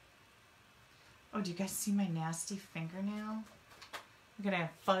tape. Oh, do you guys see my nasty fingernail? I'm going to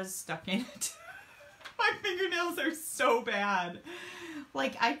have fuzz stuck in it. My fingernails are so bad.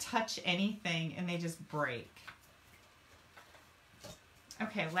 Like, I touch anything and they just break.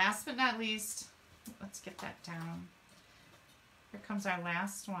 Okay, last but not least, let's get that down. Here comes our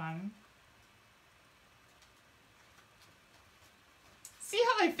last one. See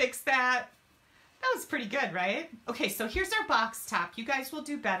how I fixed that? That was pretty good, right? Okay, so here's our box top. You guys will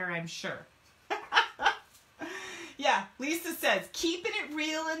do better, I'm sure. Yeah, Lisa says, keeping it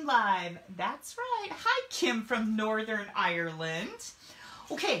real and live. That's right. Hi, Kim from Northern Ireland.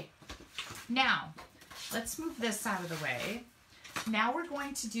 Okay, now, let's move this out of the way. Now we're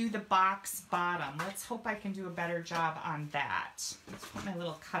going to do the box bottom. Let's hope I can do a better job on that. Let's put my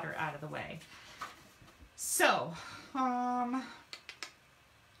little cutter out of the way. So,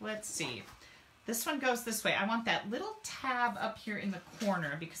 let's see. This one goes this way. I want that little tab up here in the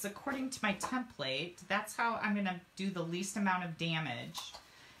corner because according to my template, that's how I'm going to do the least amount of damage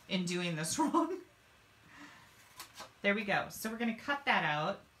in doing this wrong. There we go. So we're going to cut that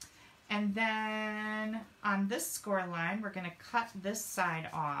out. And then on this score line, we're going to cut this side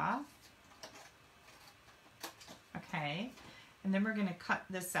off. Okay. And then we're going to cut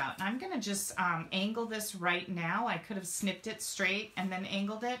this out. And I'm going to just angle this right now. I could have snipped it straight and then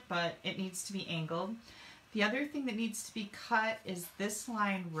angled it, but it needs to be angled. The other thing that needs to be cut is this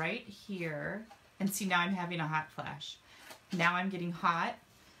line right here. And see, now I'm having a hot flash. Now I'm getting hot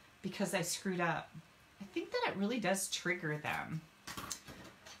because I screwed up. I think that it really does trigger them.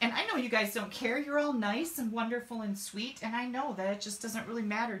 And I know you guys don't care. You're all nice and wonderful and sweet. And I know that it just doesn't really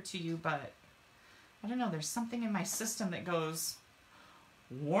matter to you, but I don't know, there's something in my system that goes,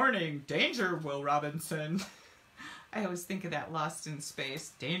 warning, danger, Will Robinson. I always think of that Lost in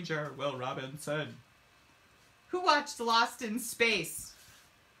Space. Danger, Will Robinson. Who watched Lost in Space?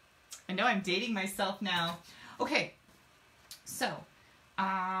 I know I'm dating myself now. Okay, so,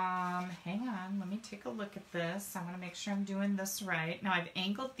 hang on, let me take a look at this. I want to make sure I'm doing this right. Now I've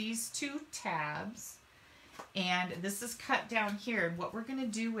angled these 2 tabs, and this is cut down here. And what we're going to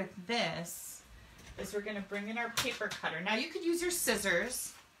do with this is we're going to bring in our paper cutter. Now you could use your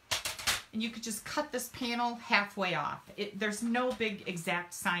scissors and you could just cut this panel halfway off. There's no big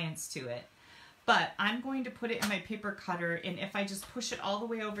exact science to it. But I'm going to put it in my paper cutter, and if I just push it all the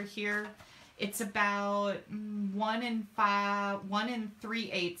way over here, it's about 1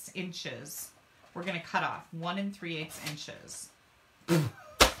 3/8 inches we're going to cut off 1 3/8 inches. Oh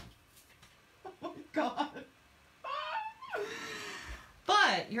my God.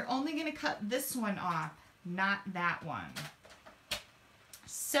 But you're only going to cut this one off, not that one.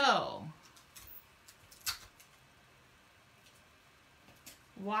 So,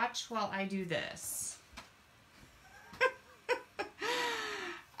 watch while I do this.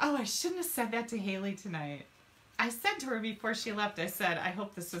 Oh, I shouldn't have said that to Haley tonight. I said to her before she left, I said, I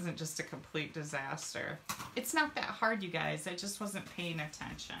hope this isn't just a complete disaster. It's not that hard, you guys. I just wasn't paying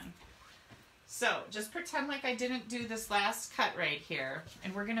attention. So just pretend like I didn't do this last cut right here,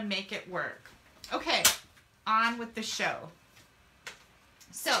 and we're gonna make it work. Okay, on with the show.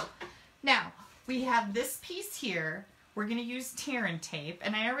 So now we have this piece here. We're gonna use tear and tape,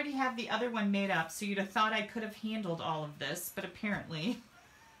 and I already have the other one made up, so you'd have thought I could have handled all of this, but apparently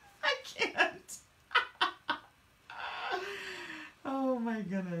I can't. Oh my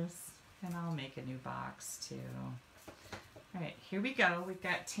goodness. And I'll make a new box too. All right, here we go. We've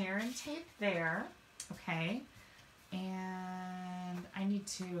got tear and tape there. Okay. And I need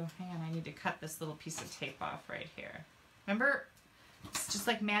to, hang on, I need to cut this little piece of tape off right here. Remember, it's just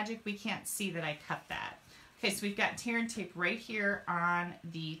like magic. We can't see that I cut that. Okay, so we've got tear and tape right here on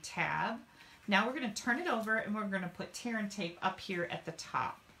the tab. Now we're going to turn it over and we're going to put tear and tape up here at the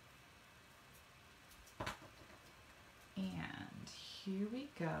top. And here we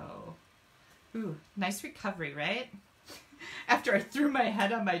go. Ooh, nice recovery, right? After I threw my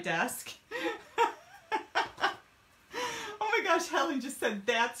head on my desk. Oh my gosh, Helen just said,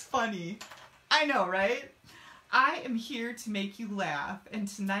 that's funny. I know, right? I am here to make you laugh, and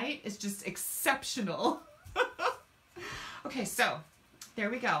tonight is just exceptional. Okay, so there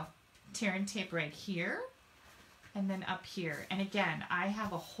we go. Tear and tape right here, and then up here. And again, I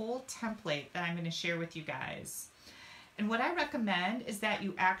have a whole template that I'm going to share with you guys. And what I recommend is that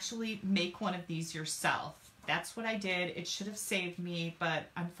you actually make one of these yourself. That's what I did. It should have saved me, but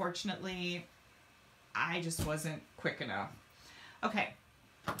unfortunately, I just wasn't quick enough. Okay,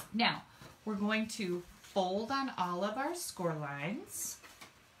 now we're going to fold on all of our score lines.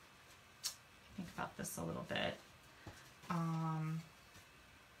 Think about this a little bit.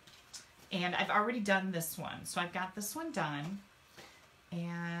 And I've already done this one. So I've got this one done.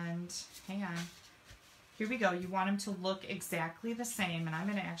 And hang on. Here we go. You want them to look exactly the same, and I'm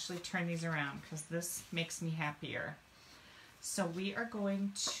going to actually turn these around because this makes me happier. So we are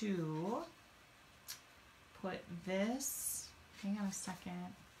going to put this, hang on a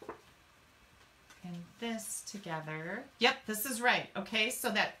second, and this together. Yep, this is right. Okay, so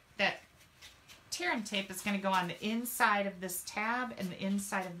that tear and tape is going to go on the inside of this tab and the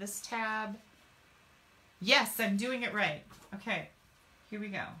inside of this tab. Yes, I'm doing it right. Okay, here we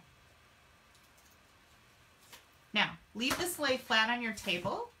go. Now, leave this lay flat on your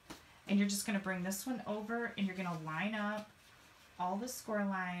table, and you're just going to bring this one over, and you're going to line up all the score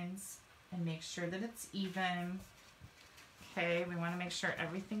lines and make sure that it's even. Okay, we want to make sure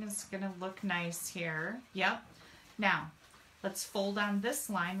everything is going to look nice here. Yep. Now, let's fold on this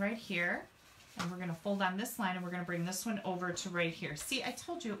line right here, and we're going to fold on this line, and we're going to bring this one over to right here. See, I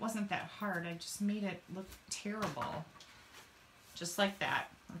told you it wasn't that hard. I just made it look terrible. Just like that.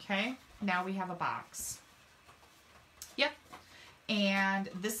 Okay, now we have a box. Yep, and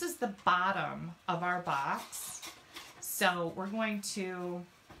this is the bottom of our box. So we're going to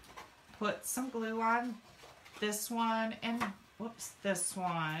put some glue on this one and, whoops, this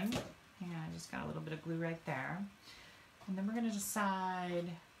one. Yeah, I just got a little bit of glue right there. And then we're going to decide,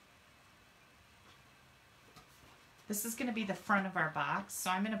 this is going to be the front of our box, so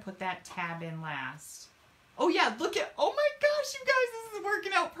I'm going to put that tab in last. Oh yeah, look at, oh my gosh, you guys, this is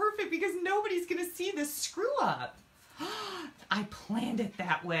working out perfect because nobody's going to see this screw up. I planned it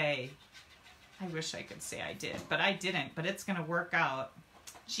that way. I wish I could say I did, but I didn't, but it's going to work out.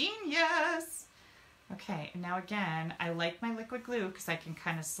 Genius! Okay, and now again, I like my liquid glue because I can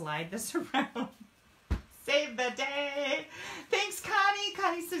kind of slide this around. Save the day! Thanks, Connie!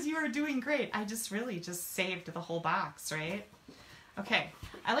 Connie says you are doing great. I just really just saved the whole box, right? Okay,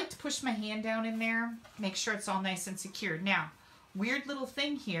 I like to push my hand down in there, make sure it's all nice and secured. Now, weird little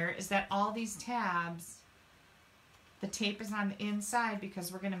thing here is that all these tabs, the tape is on the inside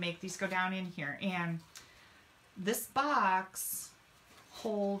because we're going to make these go down in here. And this box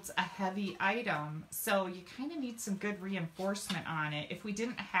holds a heavy item, so you kind of need some good reinforcement on it. If we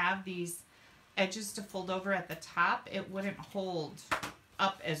didn't have these edges to fold over at the top, it wouldn't hold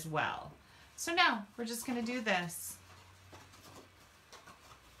up as well. So now we're just going to do this.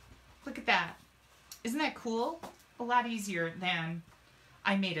 Look at that. Isn't that cool? A lot easier than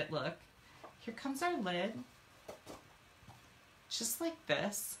I made it look. Here comes our lid. Just like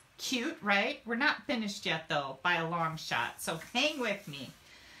this. Cute, right? We're not finished yet though, by a long shot, so hang with me.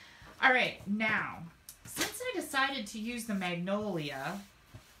 All right, now, since I decided to use the Magnolia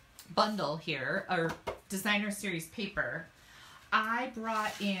bundle here, or designer series paper, I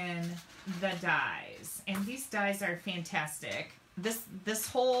brought in the dies, and these dies are fantastic. This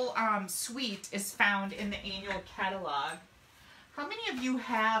whole suite is found in the annual catalog. How many of you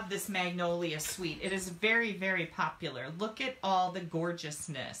have this Magnolia suite? It is very, very popular. Look at all the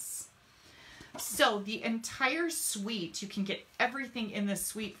gorgeousness. So the entire suite, you can get everything in the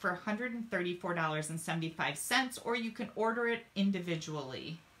suite for $134.75, or you can order it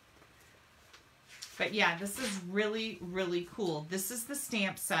individually. But yeah, this is really, really cool. This is the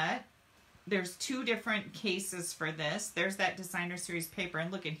stamp set. There's 2 different cases for this. There's that designer series paper. And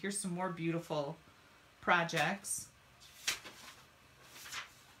look, and here's some more beautiful projects.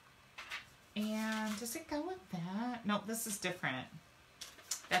 And does it go with that? No, this is different.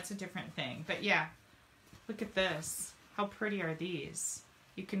 That's a different thing. But yeah, look at this. How pretty are these?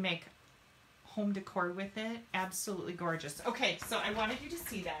 You can make home decor with it. Absolutely gorgeous. Okay, so I wanted you to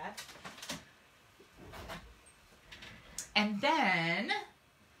see that. And then,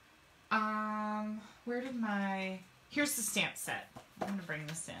 here's the stamp set. I'm going to bring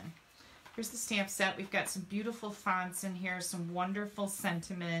this in. Here's the stamp set. We've got some beautiful fonts in here, some wonderful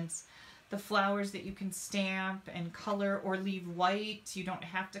sentiments, the flowers that you can stamp and color or leave white. You don't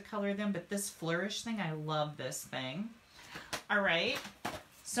have to color them, but this flourish thing, I love this thing. All right.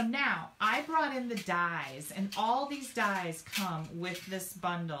 So now I brought in the dies, and all these dies come with this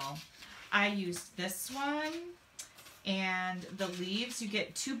bundle. I used this one and the leaves. You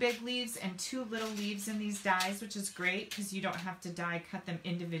get 2 big leaves and 2 little leaves in these dies, which is great because you don't have to die cut them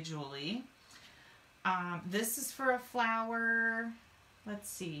individually. This is for a flower. Let's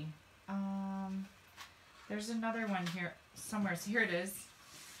see. There's another one here somewhere. So here it is.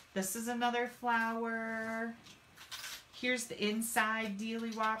 This is another flower. Here's the inside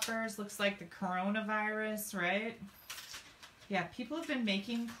dealy whoppers. Looks like the coronavirus, right? Yeah, people have been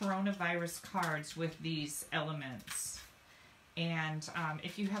making coronavirus cards with these elements. And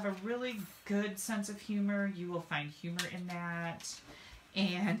if you have a really good sense of humor, you will find humor in that.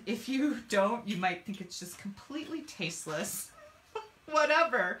 And if you don't, you might think it's just completely tasteless.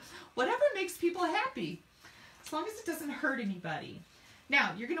 Whatever makes people happy, as long as it doesn't hurt anybody.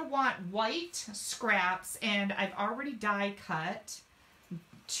 Now, you're going to want white scraps, and I've already die cut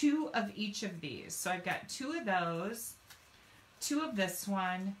 2 of each of these. So I've got 2 of those, 2 of this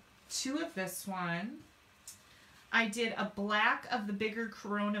one, 2 of this one. I did a black of the bigger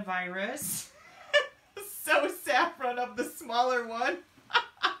coronavirus, so saffron of the smaller one,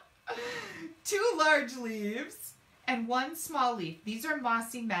 2 large leaves, and 1 small leaf. These are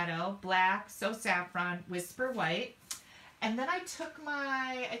Mossy Meadow, black, so saffron, whisper white. And then I took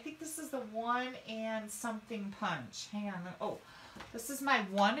my, I think this is the 1 and something punch. Hang on. Oh, this is my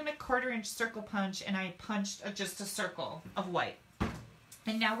 1 1/4 inch circle punch, and I punched just a circle of white.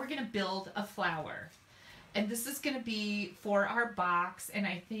 And now we're going to build a flower. And this is going to be for our box, and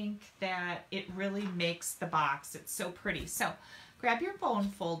I think that it really makes the box. It's so pretty. So grab your bone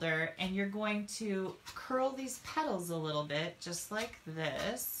folder, and you're going to curl these petals a little bit, just like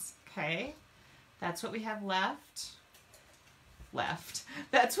this, okay? That's what we have left.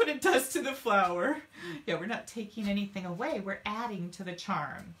 That's what it does to the flower. Yeah, we're not taking anything away. We're adding to the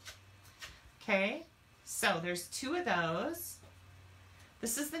charm. Okay, so there's 2 of those.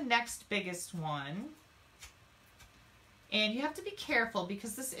 This is the next biggest one. And you have to be careful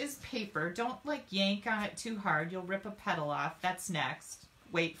because this is paper. Don't like yank on it too hard. You'll rip a petal off. That's next.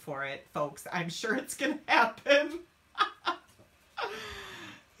 Wait for it, folks. I'm sure it's going to happen.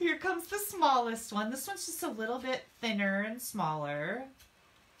 Here comes the smallest one. This one's just a little bit thinner and smaller.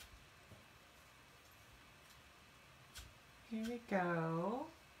 Here we go.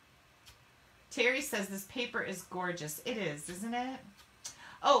 Terry says this paper is gorgeous. It is, isn't it?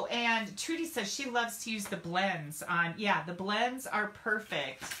 Oh, and Trudy says she loves to use the blends on. Yeah, the blends are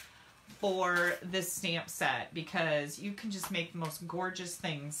perfect for this stamp set because you can just make the most gorgeous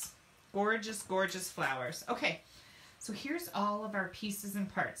things. Gorgeous, gorgeous flowers. Okay, so here's all of our pieces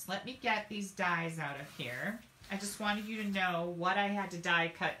and parts. Let me get these dies out of here. I just wanted you to know what I had to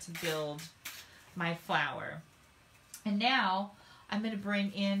die cut to build my flower. And now I'm going to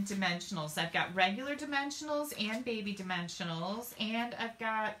bring in dimensionals. I've got regular dimensionals and baby dimensionals, and I've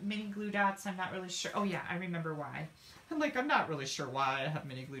got mini glue dots. I'm not really sure. Oh yeah, I remember why. I'm not really sure why I have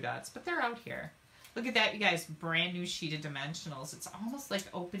mini glue dots, but they're out here. Look at that, you guys, brand new sheet of dimensionals. It's almost like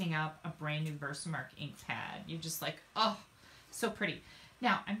opening up a brand new Versamark ink pad. You're just like, oh, so pretty.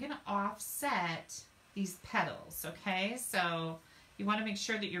 Now, I'm going to offset these petals, okay? So You want to make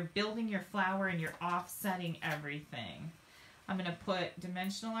sure that you're building your flower and you're offsetting everything. I'm going to put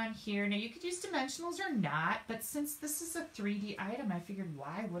dimensional on here. Now you could use dimensionals or not, but since this is a 3D item, I figured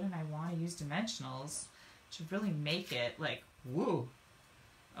why wouldn't I want to use dimensionals to really make it like, woo.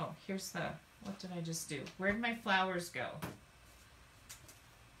 Oh, here's the, what did I just do? Where did my flowers go?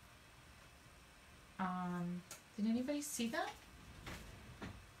 Did anybody see that?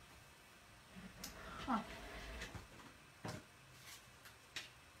 Huh.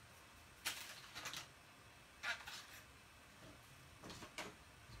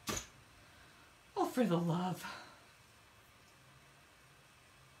 Oh, for the love.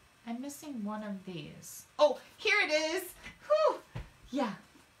 I'm missing one of these. Oh, here it is. Whew. Yeah.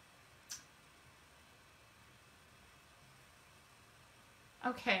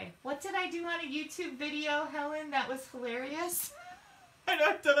 Okay, what did I do on a YouTube video, Helen? That was hilarious. I know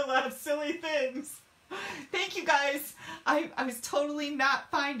I've done a lot of silly things. Thank you guys. I was totally not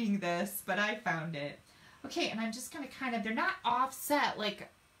finding this, but I found it. Okay, and I'm just going to kind of, they're not offset like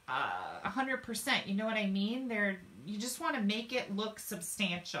 100%. You know what I mean? You just want to make it look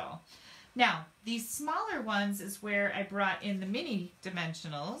substantial. Now, these smaller ones is where I brought in the mini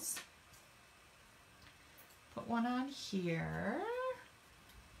dimensionals. Put one on here.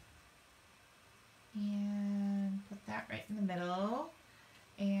 And put that right in the middle.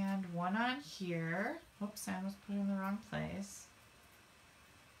 And one on here. Oops, I almost put it in the wrong place.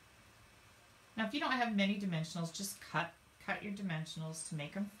 Now, if you don't have many dimensionals, just cut your dimensionals to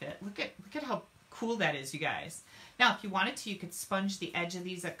make them fit. Look at how cool that is, you guys. Now, if you wanted to, you could sponge the edge of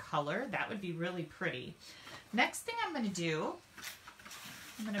these a color. That would be really pretty. Next thing I'm going to do,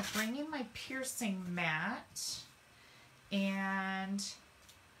 I'm going to bring in my piercing mat, and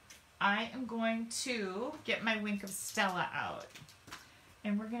I am going to get my Wink of Stella out.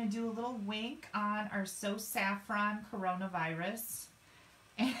 And we're going to do a little wink on our So Saffron coronavirus.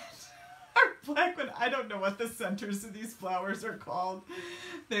 And our black one, I don't know what the centers of these flowers are called.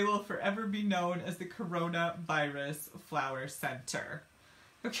 They will forever be known as the coronavirus flower center.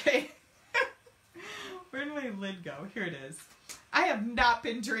 Okay. Where did my lid go? Here it is. I have not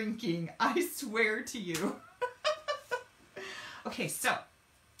been drinking. I swear to you. Okay, so.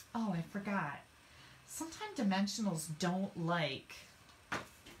 Oh, I forgot. Sometimes dimensionals don't like,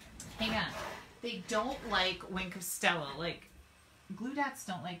 hang on, they don't like Wink of Stella. Like, glue dots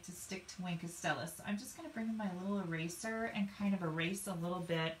don't like to stick to Wink of Stella. So I'm just going to bring in my little eraser and kind of erase a little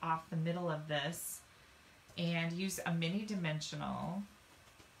bit off the middle of this and use a mini dimensional.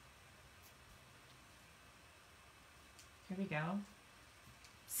 Here we go.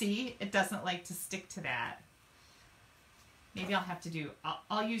 See, it doesn't like to stick to that. Maybe I'll have to do,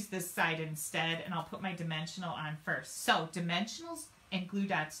 I'll use this side instead, and I'll put my dimensional on first. So dimensionals and glue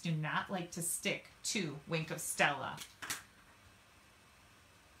dots do not like to stick to Wink of Stella.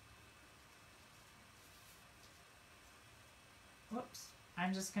 Whoops.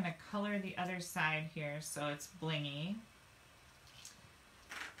 I'm just going to color the other side here so it's blingy.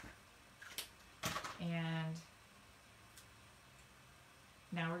 And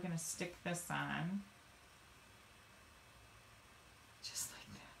now we're going to stick this on. Just like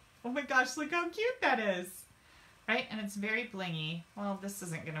that. Oh my gosh, look how cute that is. Right? And it's very blingy. Well, this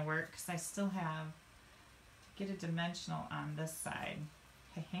isn't going to work because I still have to get a dimensional on this side.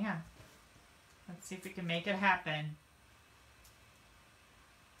 Okay, hang on. Let's see if we can make it happen.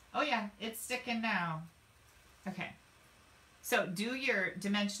 Oh yeah, it's sticking now. Okay. So do your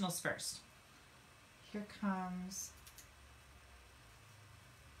dimensionals first. Here comes.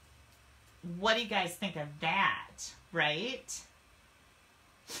 What do you guys think of that? Right?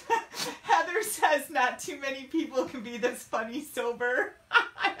 Heather says not too many people can be this funny sober.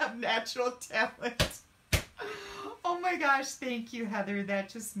 I have natural talent. Oh my gosh, thank you, Heather. That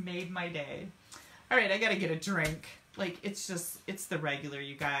just made my day. All right, I gotta get a drink. Like, it's the regular,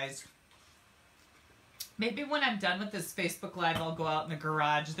 you guys. Maybe when I'm done with this Facebook Live, I'll go out in the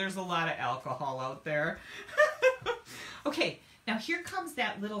garage. There's a lot of alcohol out there. Okay, now here comes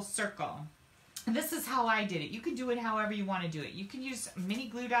that little circle. And this is how I did it. You can do it however you want to do it. You can use mini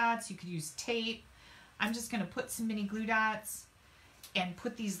glue dots. You could use tape. I'm just going to put some mini glue dots and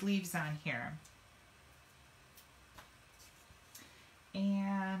put these leaves on here.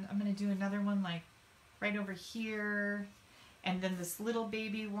 And I'm going to do another one like right over here. And then this little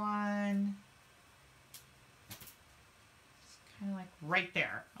baby one. Kind of like right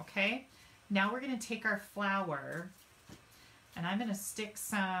there, okay? Now we're going to take our flower and I'm going to stick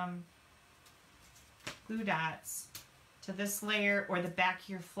some glue dots to this layer or the back of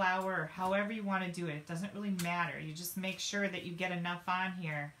your flower or however you want to do it. It doesn't really matter. You just make sure that you get enough on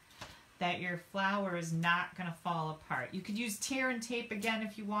here that your flower is not going to fall apart. You could use tear and tape again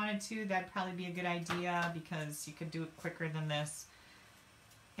if you wanted to. That'd probably be a good idea because you could do it quicker than this.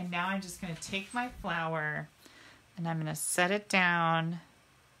 And now I'm just going to take my flower and I'm going to set it down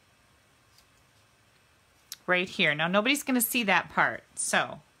right here. Now nobody's going to see that part.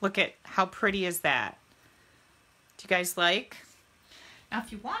 So look at how pretty is that. Do you guys like? Now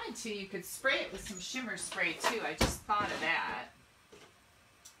if you wanted to, you could spray it with some shimmer spray too. I just thought of that.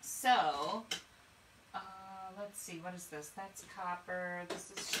 So, let's see, what is this? That's copper,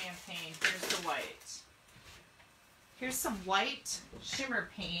 this is champagne, here's the white. Here's some white shimmer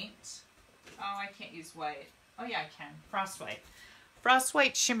paint. Oh, I can't use white. Oh yeah, I can, frost white. Frost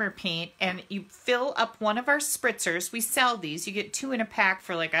white shimmer paint, and you fill up one of our spritzers. We sell these, you get 2 in a pack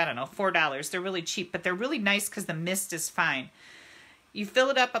for like, I don't know, $4. They're really cheap, but they're really nice because the mist is fine. You fill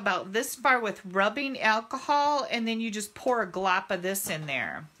it up about this far with rubbing alcohol, and then you just pour a glop of this in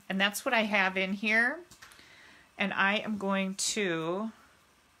there. And that's what I have in here. And I am going to,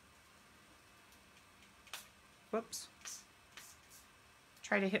 whoops,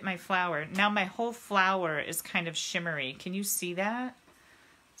 try to hit my flower. Now my whole flower is kind of shimmery. Can you see that?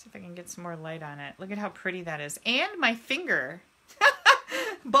 Let's see if I can get some more light on it. Look at how pretty that is. And my finger.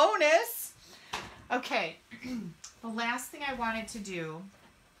 Bonus. Okay. The last thing I wanted to do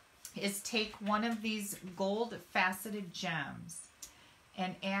is take one of these gold faceted gems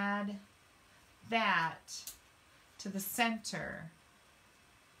and add that to the center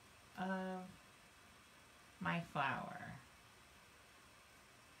of my flower.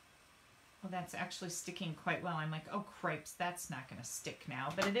 Well, that's actually sticking quite well. I'm like, oh cripes, that's not going to stick now,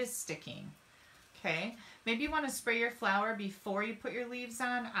 but it is sticking. Okay, maybe you want to spray your flower before you put your leaves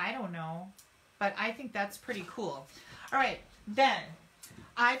on. I don't know, but I think that's pretty cool. All right, then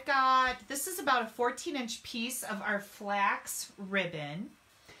I've got, this is about a 14-inch piece of our flax ribbon,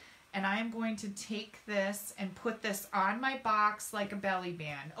 and I'm going to take this and put this on my box like a belly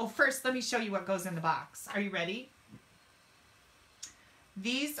band. Oh, first, let me show you what goes in the box. Are you ready?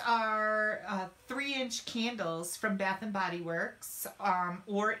 These are 3-inch candles from Bath & Body Works,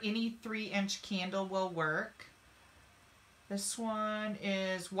 or any 3-inch candle will work. This one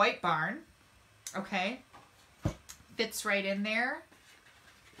is White Barn, okay? Fits right in there.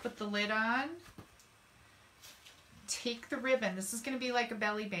 Put the lid on. Take the ribbon. This is going to be like a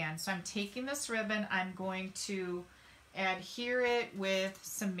belly band. So I'm taking this ribbon. I'm going to adhere it with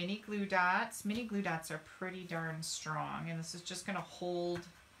some mini glue dots. Mini glue dots are pretty darn strong. And this is just going to hold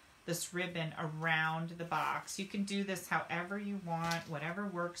this ribbon around the box. You can do this however you want, whatever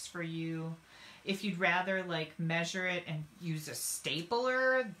works for you. If you'd rather like measure it and use a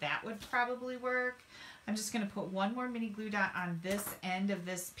stapler, that would probably work. I'm just going to put one more mini glue dot on this end of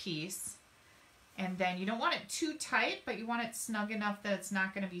this piece. And then you don't want it too tight, but you want it snug enough that it's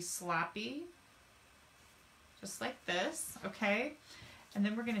not going to be sloppy. Just like this, okay? And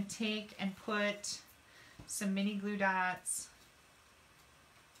then we're going to take and put some mini glue dots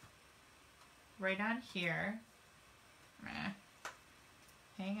right on here.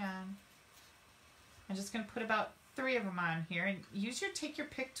 Hang on. I'm just going to put about 3 of them on here, and take your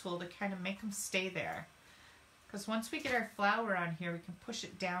pick tool to kind of make them stay there. Because once we get our flower on here, we can push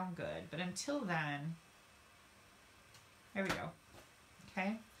it down good. But until then, there we go.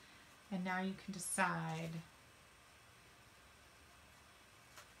 Okay? And now you can decide.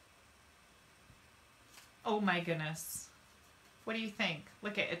 Oh my goodness. What do you think?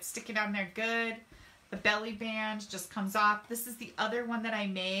 Look at it, it's sticking on there good. The belly band just comes off. This is the other one that I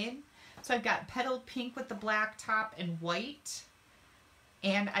made. So I've got petal pink with the black top and white.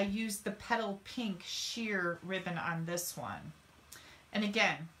 And I used the petal pink sheer ribbon on this one. And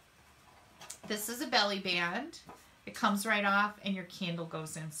again, this is a belly band. It comes right off and your candle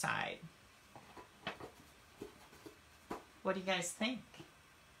goes inside. What do you guys think?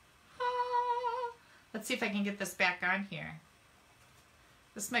 Ah. Let's see if I can get this back on here.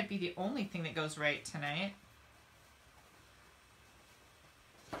 This might be the only thing that goes right tonight.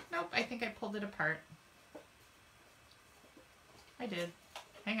 Nope, I think I pulled it apart. I did.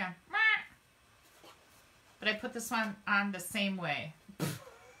 Hang on. But I put this one on the same way.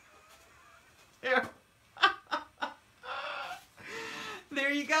 There.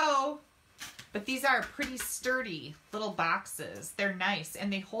 There you go. But these are pretty sturdy little boxes. They're nice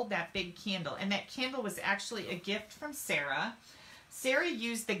and they hold that big candle. And that candle was actually a gift from Sarah. Sarah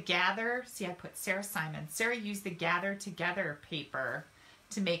used the Gather, see I put Sarah Simon. Sarah used the Gather Together paper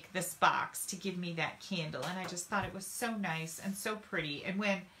to make this box to give me that candle, and I just thought it was so nice and so pretty. And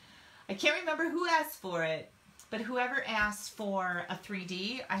when, I can't remember who asked for it, but whoever asked for a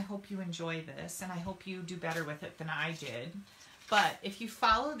 3D, I hope you enjoy this, and I hope you do better with it than I did. But if you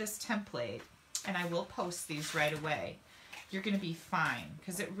follow this template, and I will post these right away, you're going to be fine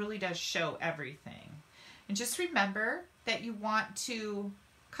because it really does show everything. And just remember that you want to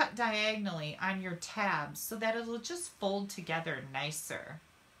cut diagonally on your tabs so that it'll just fold together nicer.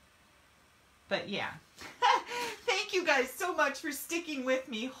 But yeah, thank you guys so much for sticking with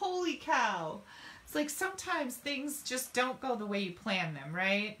me. Holy cow. It's like sometimes things just don't go the way you plan them,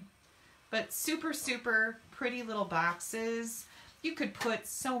 right? But super, super pretty little boxes. You could put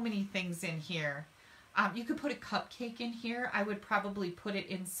so many things in here. You could put a cupcake in here. I would probably put it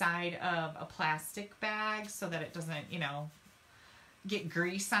inside of a plastic bag so that it doesn't, you know, get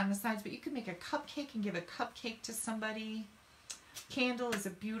grease on the sides. But you could make a cupcake and give a cupcake to somebody. Candle is a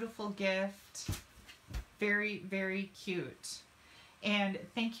beautiful gift. Very, very cute. And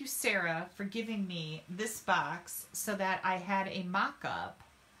thank you, Sarah, for giving me this box so that I had a mock-up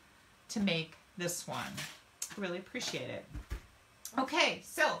to make this one. Really appreciate it. Okay,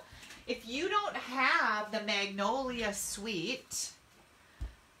 so if you don't have the Magnolia Suite,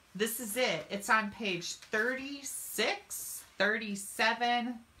 this is it. It's on page 36,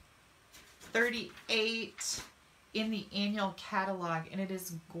 37, 38 in the annual catalog, and it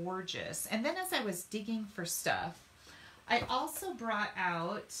is gorgeous. And then as I was digging for stuff, I also brought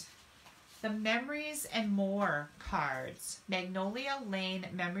out the Memories and More cards. Magnolia Lane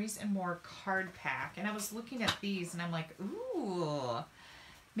Memories and More card pack. And I was looking at these and I'm like, ooh,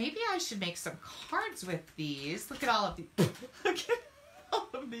 maybe I should make some cards with these. Look at all of these. Look at all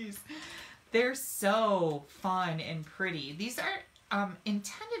of these. They're so fun and pretty. These are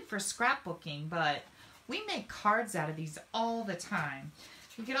intended for scrapbooking, but we make cards out of these all the time.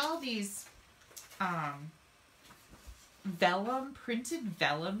 You get all these vellum, printed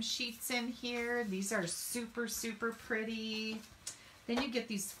vellum sheets in here. These are super, super pretty. Then you get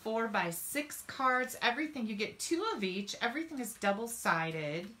these 4x6 cards. Everything, you get 2 of each. Everything is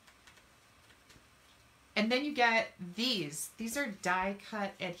double-sided. And then you get these. These are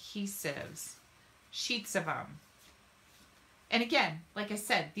die-cut adhesives. Sheets of them. And again, like I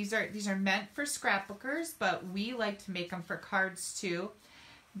said, these are meant for scrapbookers, but we like to make them for cards too.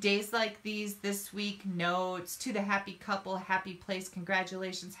 Days like these, this week, notes, to the happy couple, happy place,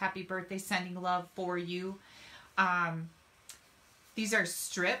 congratulations, happy birthday, sending love for you. These are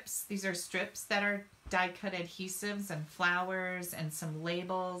strips. These are strips that are die-cut adhesives and flowers and some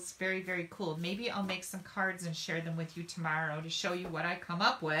labels. Very, very cool. Maybe I'll make some cards and share them with you tomorrow to show you what I come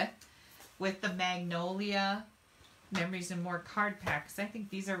up with the Magnolia Memories and More card packs. I think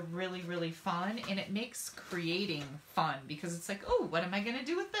these are really, really fun, and it makes creating fun because it's like, oh, what am I going to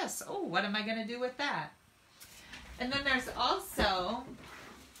do with this? Oh, what am I going to do with that? And then there's also,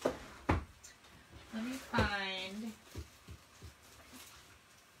 let me find,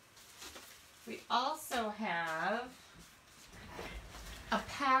 we also have a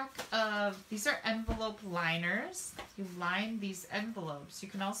pack of, these are envelope liners. You line these envelopes. You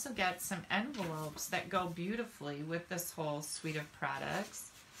can also get some envelopes that go beautifully with this whole suite of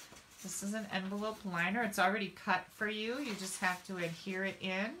products. This is an envelope liner. It's already cut for you. You just have to adhere it in.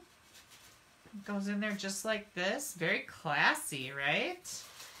 It goes in there just like this. Very classy, right?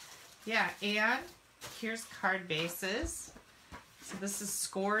 Yeah, and here's card bases. So this is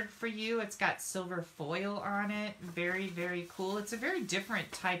scored for you. It's got silver foil on it. Very, very cool. It's a very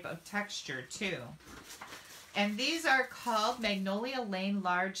different type of texture too. And these are called Magnolia Lane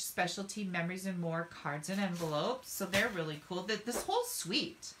Large Specialty Memories and More cards and envelopes. So they're really cool. This whole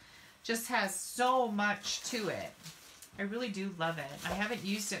suite just has so much to it. I really do love it. I haven't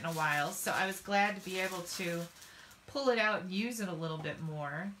used it in a while, so I was glad to be able to pull it out and use it a little bit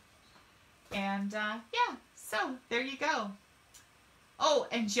more. And yeah, so there you go. Oh,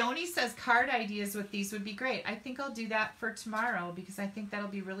 and Joni says card ideas with these would be great. I think I'll do that for tomorrow because I think that'll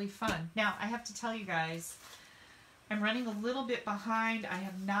be really fun. Now, I have to tell you guys, I'm running a little bit behind. I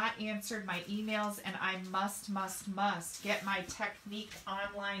have not answered my emails, and I must get my Technique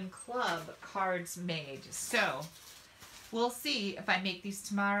Online Club cards made. So, we'll see if I make these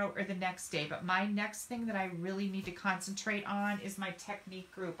tomorrow or the next day. But my next thing that I really need to concentrate on is my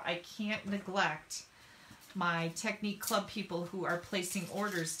Technique group. I can't neglect my Technique Club people who are placing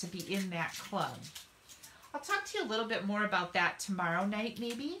orders to be in that club. I'll talk to you a little bit more about that tomorrow night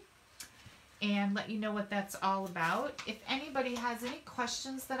maybe, and let you know what that's all about. If anybody has any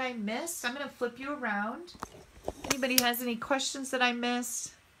questions that I missed, I'm going to flip you around. Anybody has any questions that I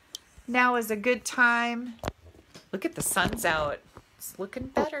missed? Now is a good time. Look at the sun's out. It's looking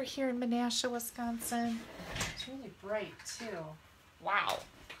better here in Menasha, Wisconsin. It's really bright too. Wow.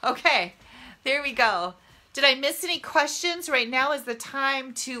 Okay, there we go. Did I miss any questions? Right now is the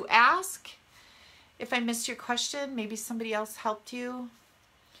time to ask. If I missed your question, maybe somebody else helped you.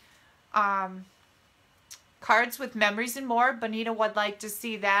 Cards with memories and more. Bonita would like to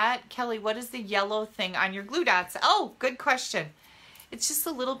see that. Kelly, what is the yellow thing on your glue dots? Oh, good question. It's just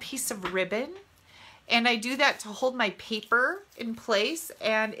a little piece of ribbon. And I do that to hold my paper in place,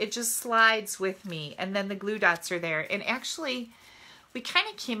 and it just slides with me. And then the glue dots are there. And actually, we kind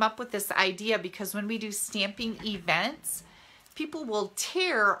of came up with this idea because when we do stamping events, people will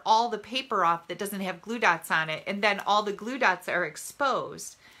tear all the paper off that doesn't have glue dots on it, and then all the glue dots are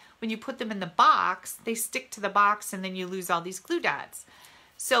exposed. When you put them in the box, they stick to the box, and then you lose all these glue dots.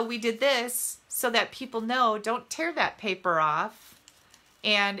 So we did this so that people know, don't tear that paper off.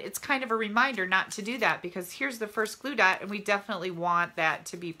 And it's kind of a reminder not to do that, because here's the first glue dot, and we definitely want that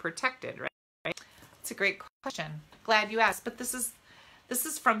to be protected, right? It's a great question. Glad you asked. But this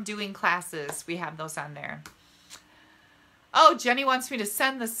is from doing classes. We have those on there. Oh, Jenny wants me to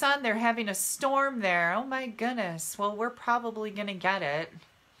send the sun. They're having a storm there. Oh my goodness. Well, we're probably going to get it.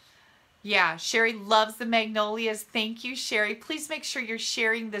 Yeah, Sherry loves the magnolias. Thank you, Sherry. Please make sure you're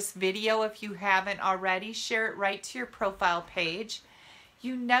sharing this video if you haven't already. Share it right to your profile page.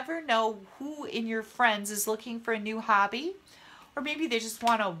 You never know who in your friends is looking for a new hobby, or maybe they just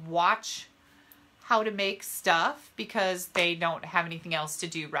want to watch how to make stuff because they don't have anything else to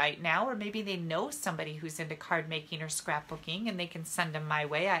do right now, or maybe they know somebody who's into card making or scrapbooking and they can send them my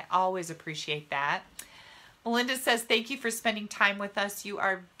way. I always appreciate that. Melinda says, thank you for spending time with us. You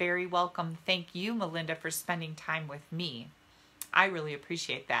are very welcome. Thank you, Melinda, for spending time with me. I really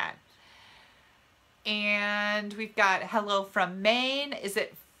appreciate that. And we've got hello from Maine. Is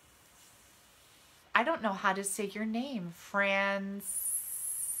it, I don't know how to say your name. Francios?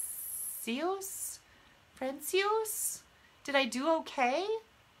 Francios? Did I do okay?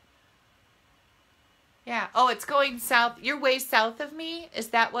 Yeah. Oh, it's going south. You're way south of me? Is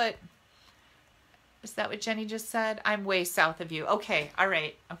that what Jenny just said? I'm way south of you. Okay. All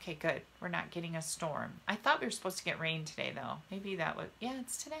right. Okay, good. We're not getting a storm. I thought we were supposed to get rain today, though. Maybe that would, yeah,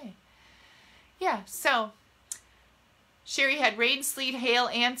 it's today. Yeah, so Sherry had rain, sleet, hail,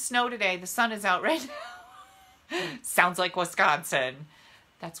 and snow today. The sun is out right now. Sounds like Wisconsin.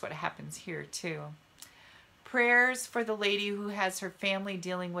 That's what happens here, too. Prayers for the lady who has her family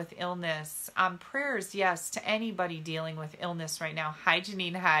dealing with illness. Prayers, yes, to anybody dealing with illness right now. Hi,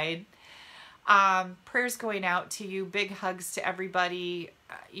 Janine Hyde. Prayers going out to you. Big hugs to everybody.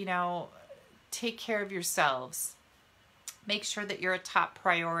 You know, take care of yourselves. Make sure that you're a top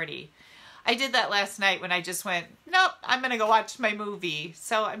priority. I did that last night when I just went, nope, I'm going to go watch my movie.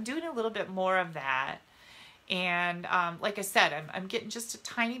 So I'm doing a little bit more of that. And like I said, I'm getting just a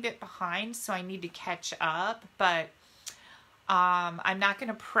tiny bit behind, so I need to catch up. But I'm not going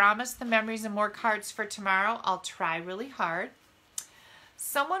to promise the memories and more cards for tomorrow. I'll try really hard.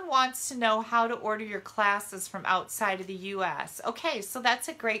 Someone wants to know how to order your classes from outside of the U.S. Okay, so that's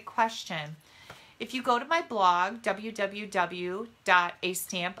a great question. If you go to my blog,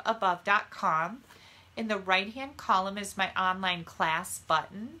 www.astampabove.com, in the right-hand column is my online class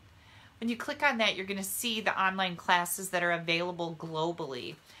button. When you click on that, you're going to see the online classes that are available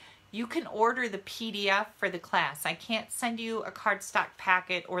globally. You can order the PDF for the class. I can't send you a cardstock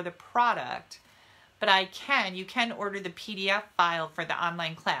packet or the product, but you can order the PDF file for the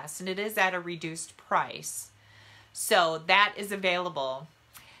online class, and it is at a reduced price. So that is available.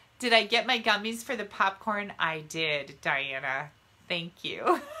 Did I get my gummies for the popcorn? I did, Diana. Thank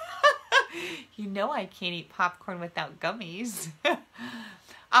you. You know I can't eat popcorn without gummies.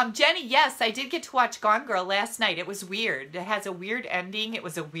 Jenny, yes, I did get to watch Gone Girl last night. It was weird. It has a weird ending. It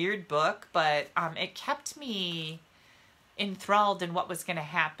was a weird book, but it kept me enthralled in what was going to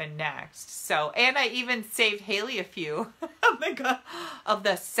happen next. So, and I even saved Haley a few of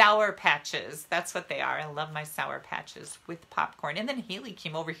the Sour Patches. That's what they are. I love my Sour Patches with popcorn. And then Haley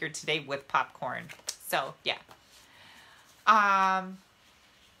came over here today with popcorn. So, yeah.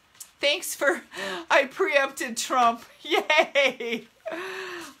 Thanks for, I preempted Trump. Yay!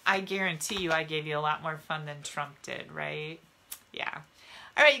 I guarantee you I gave you a lot more fun than Trump did, right? Yeah.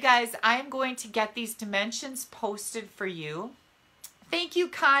 All right, you guys, I'm going to get these dimensions posted for you. Thank you,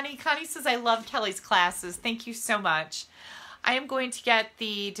 Connie. Connie says, I love Kelly's classes. Thank you so much. I am going to get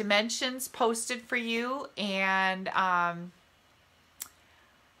the dimensions posted for you, and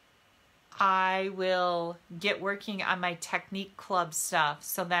I will get working on my Technique Club stuff.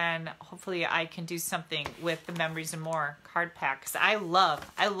 So then hopefully I can do something with the Memories and More card pack. 'Cause I love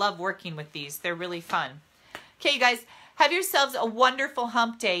working with these. They're really fun. Okay, you guys, have yourselves a wonderful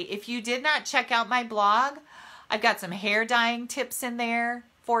hump day. If you did not check out my blog, I've got some hair dyeing tips in there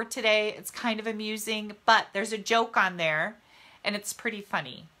for today. It's kind of amusing, but there's a joke on there and it's pretty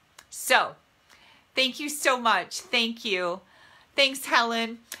funny. So Thank you so much. Thank you. Thanks,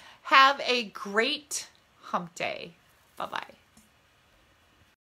 Helen. Have a great hump day. Bye-bye.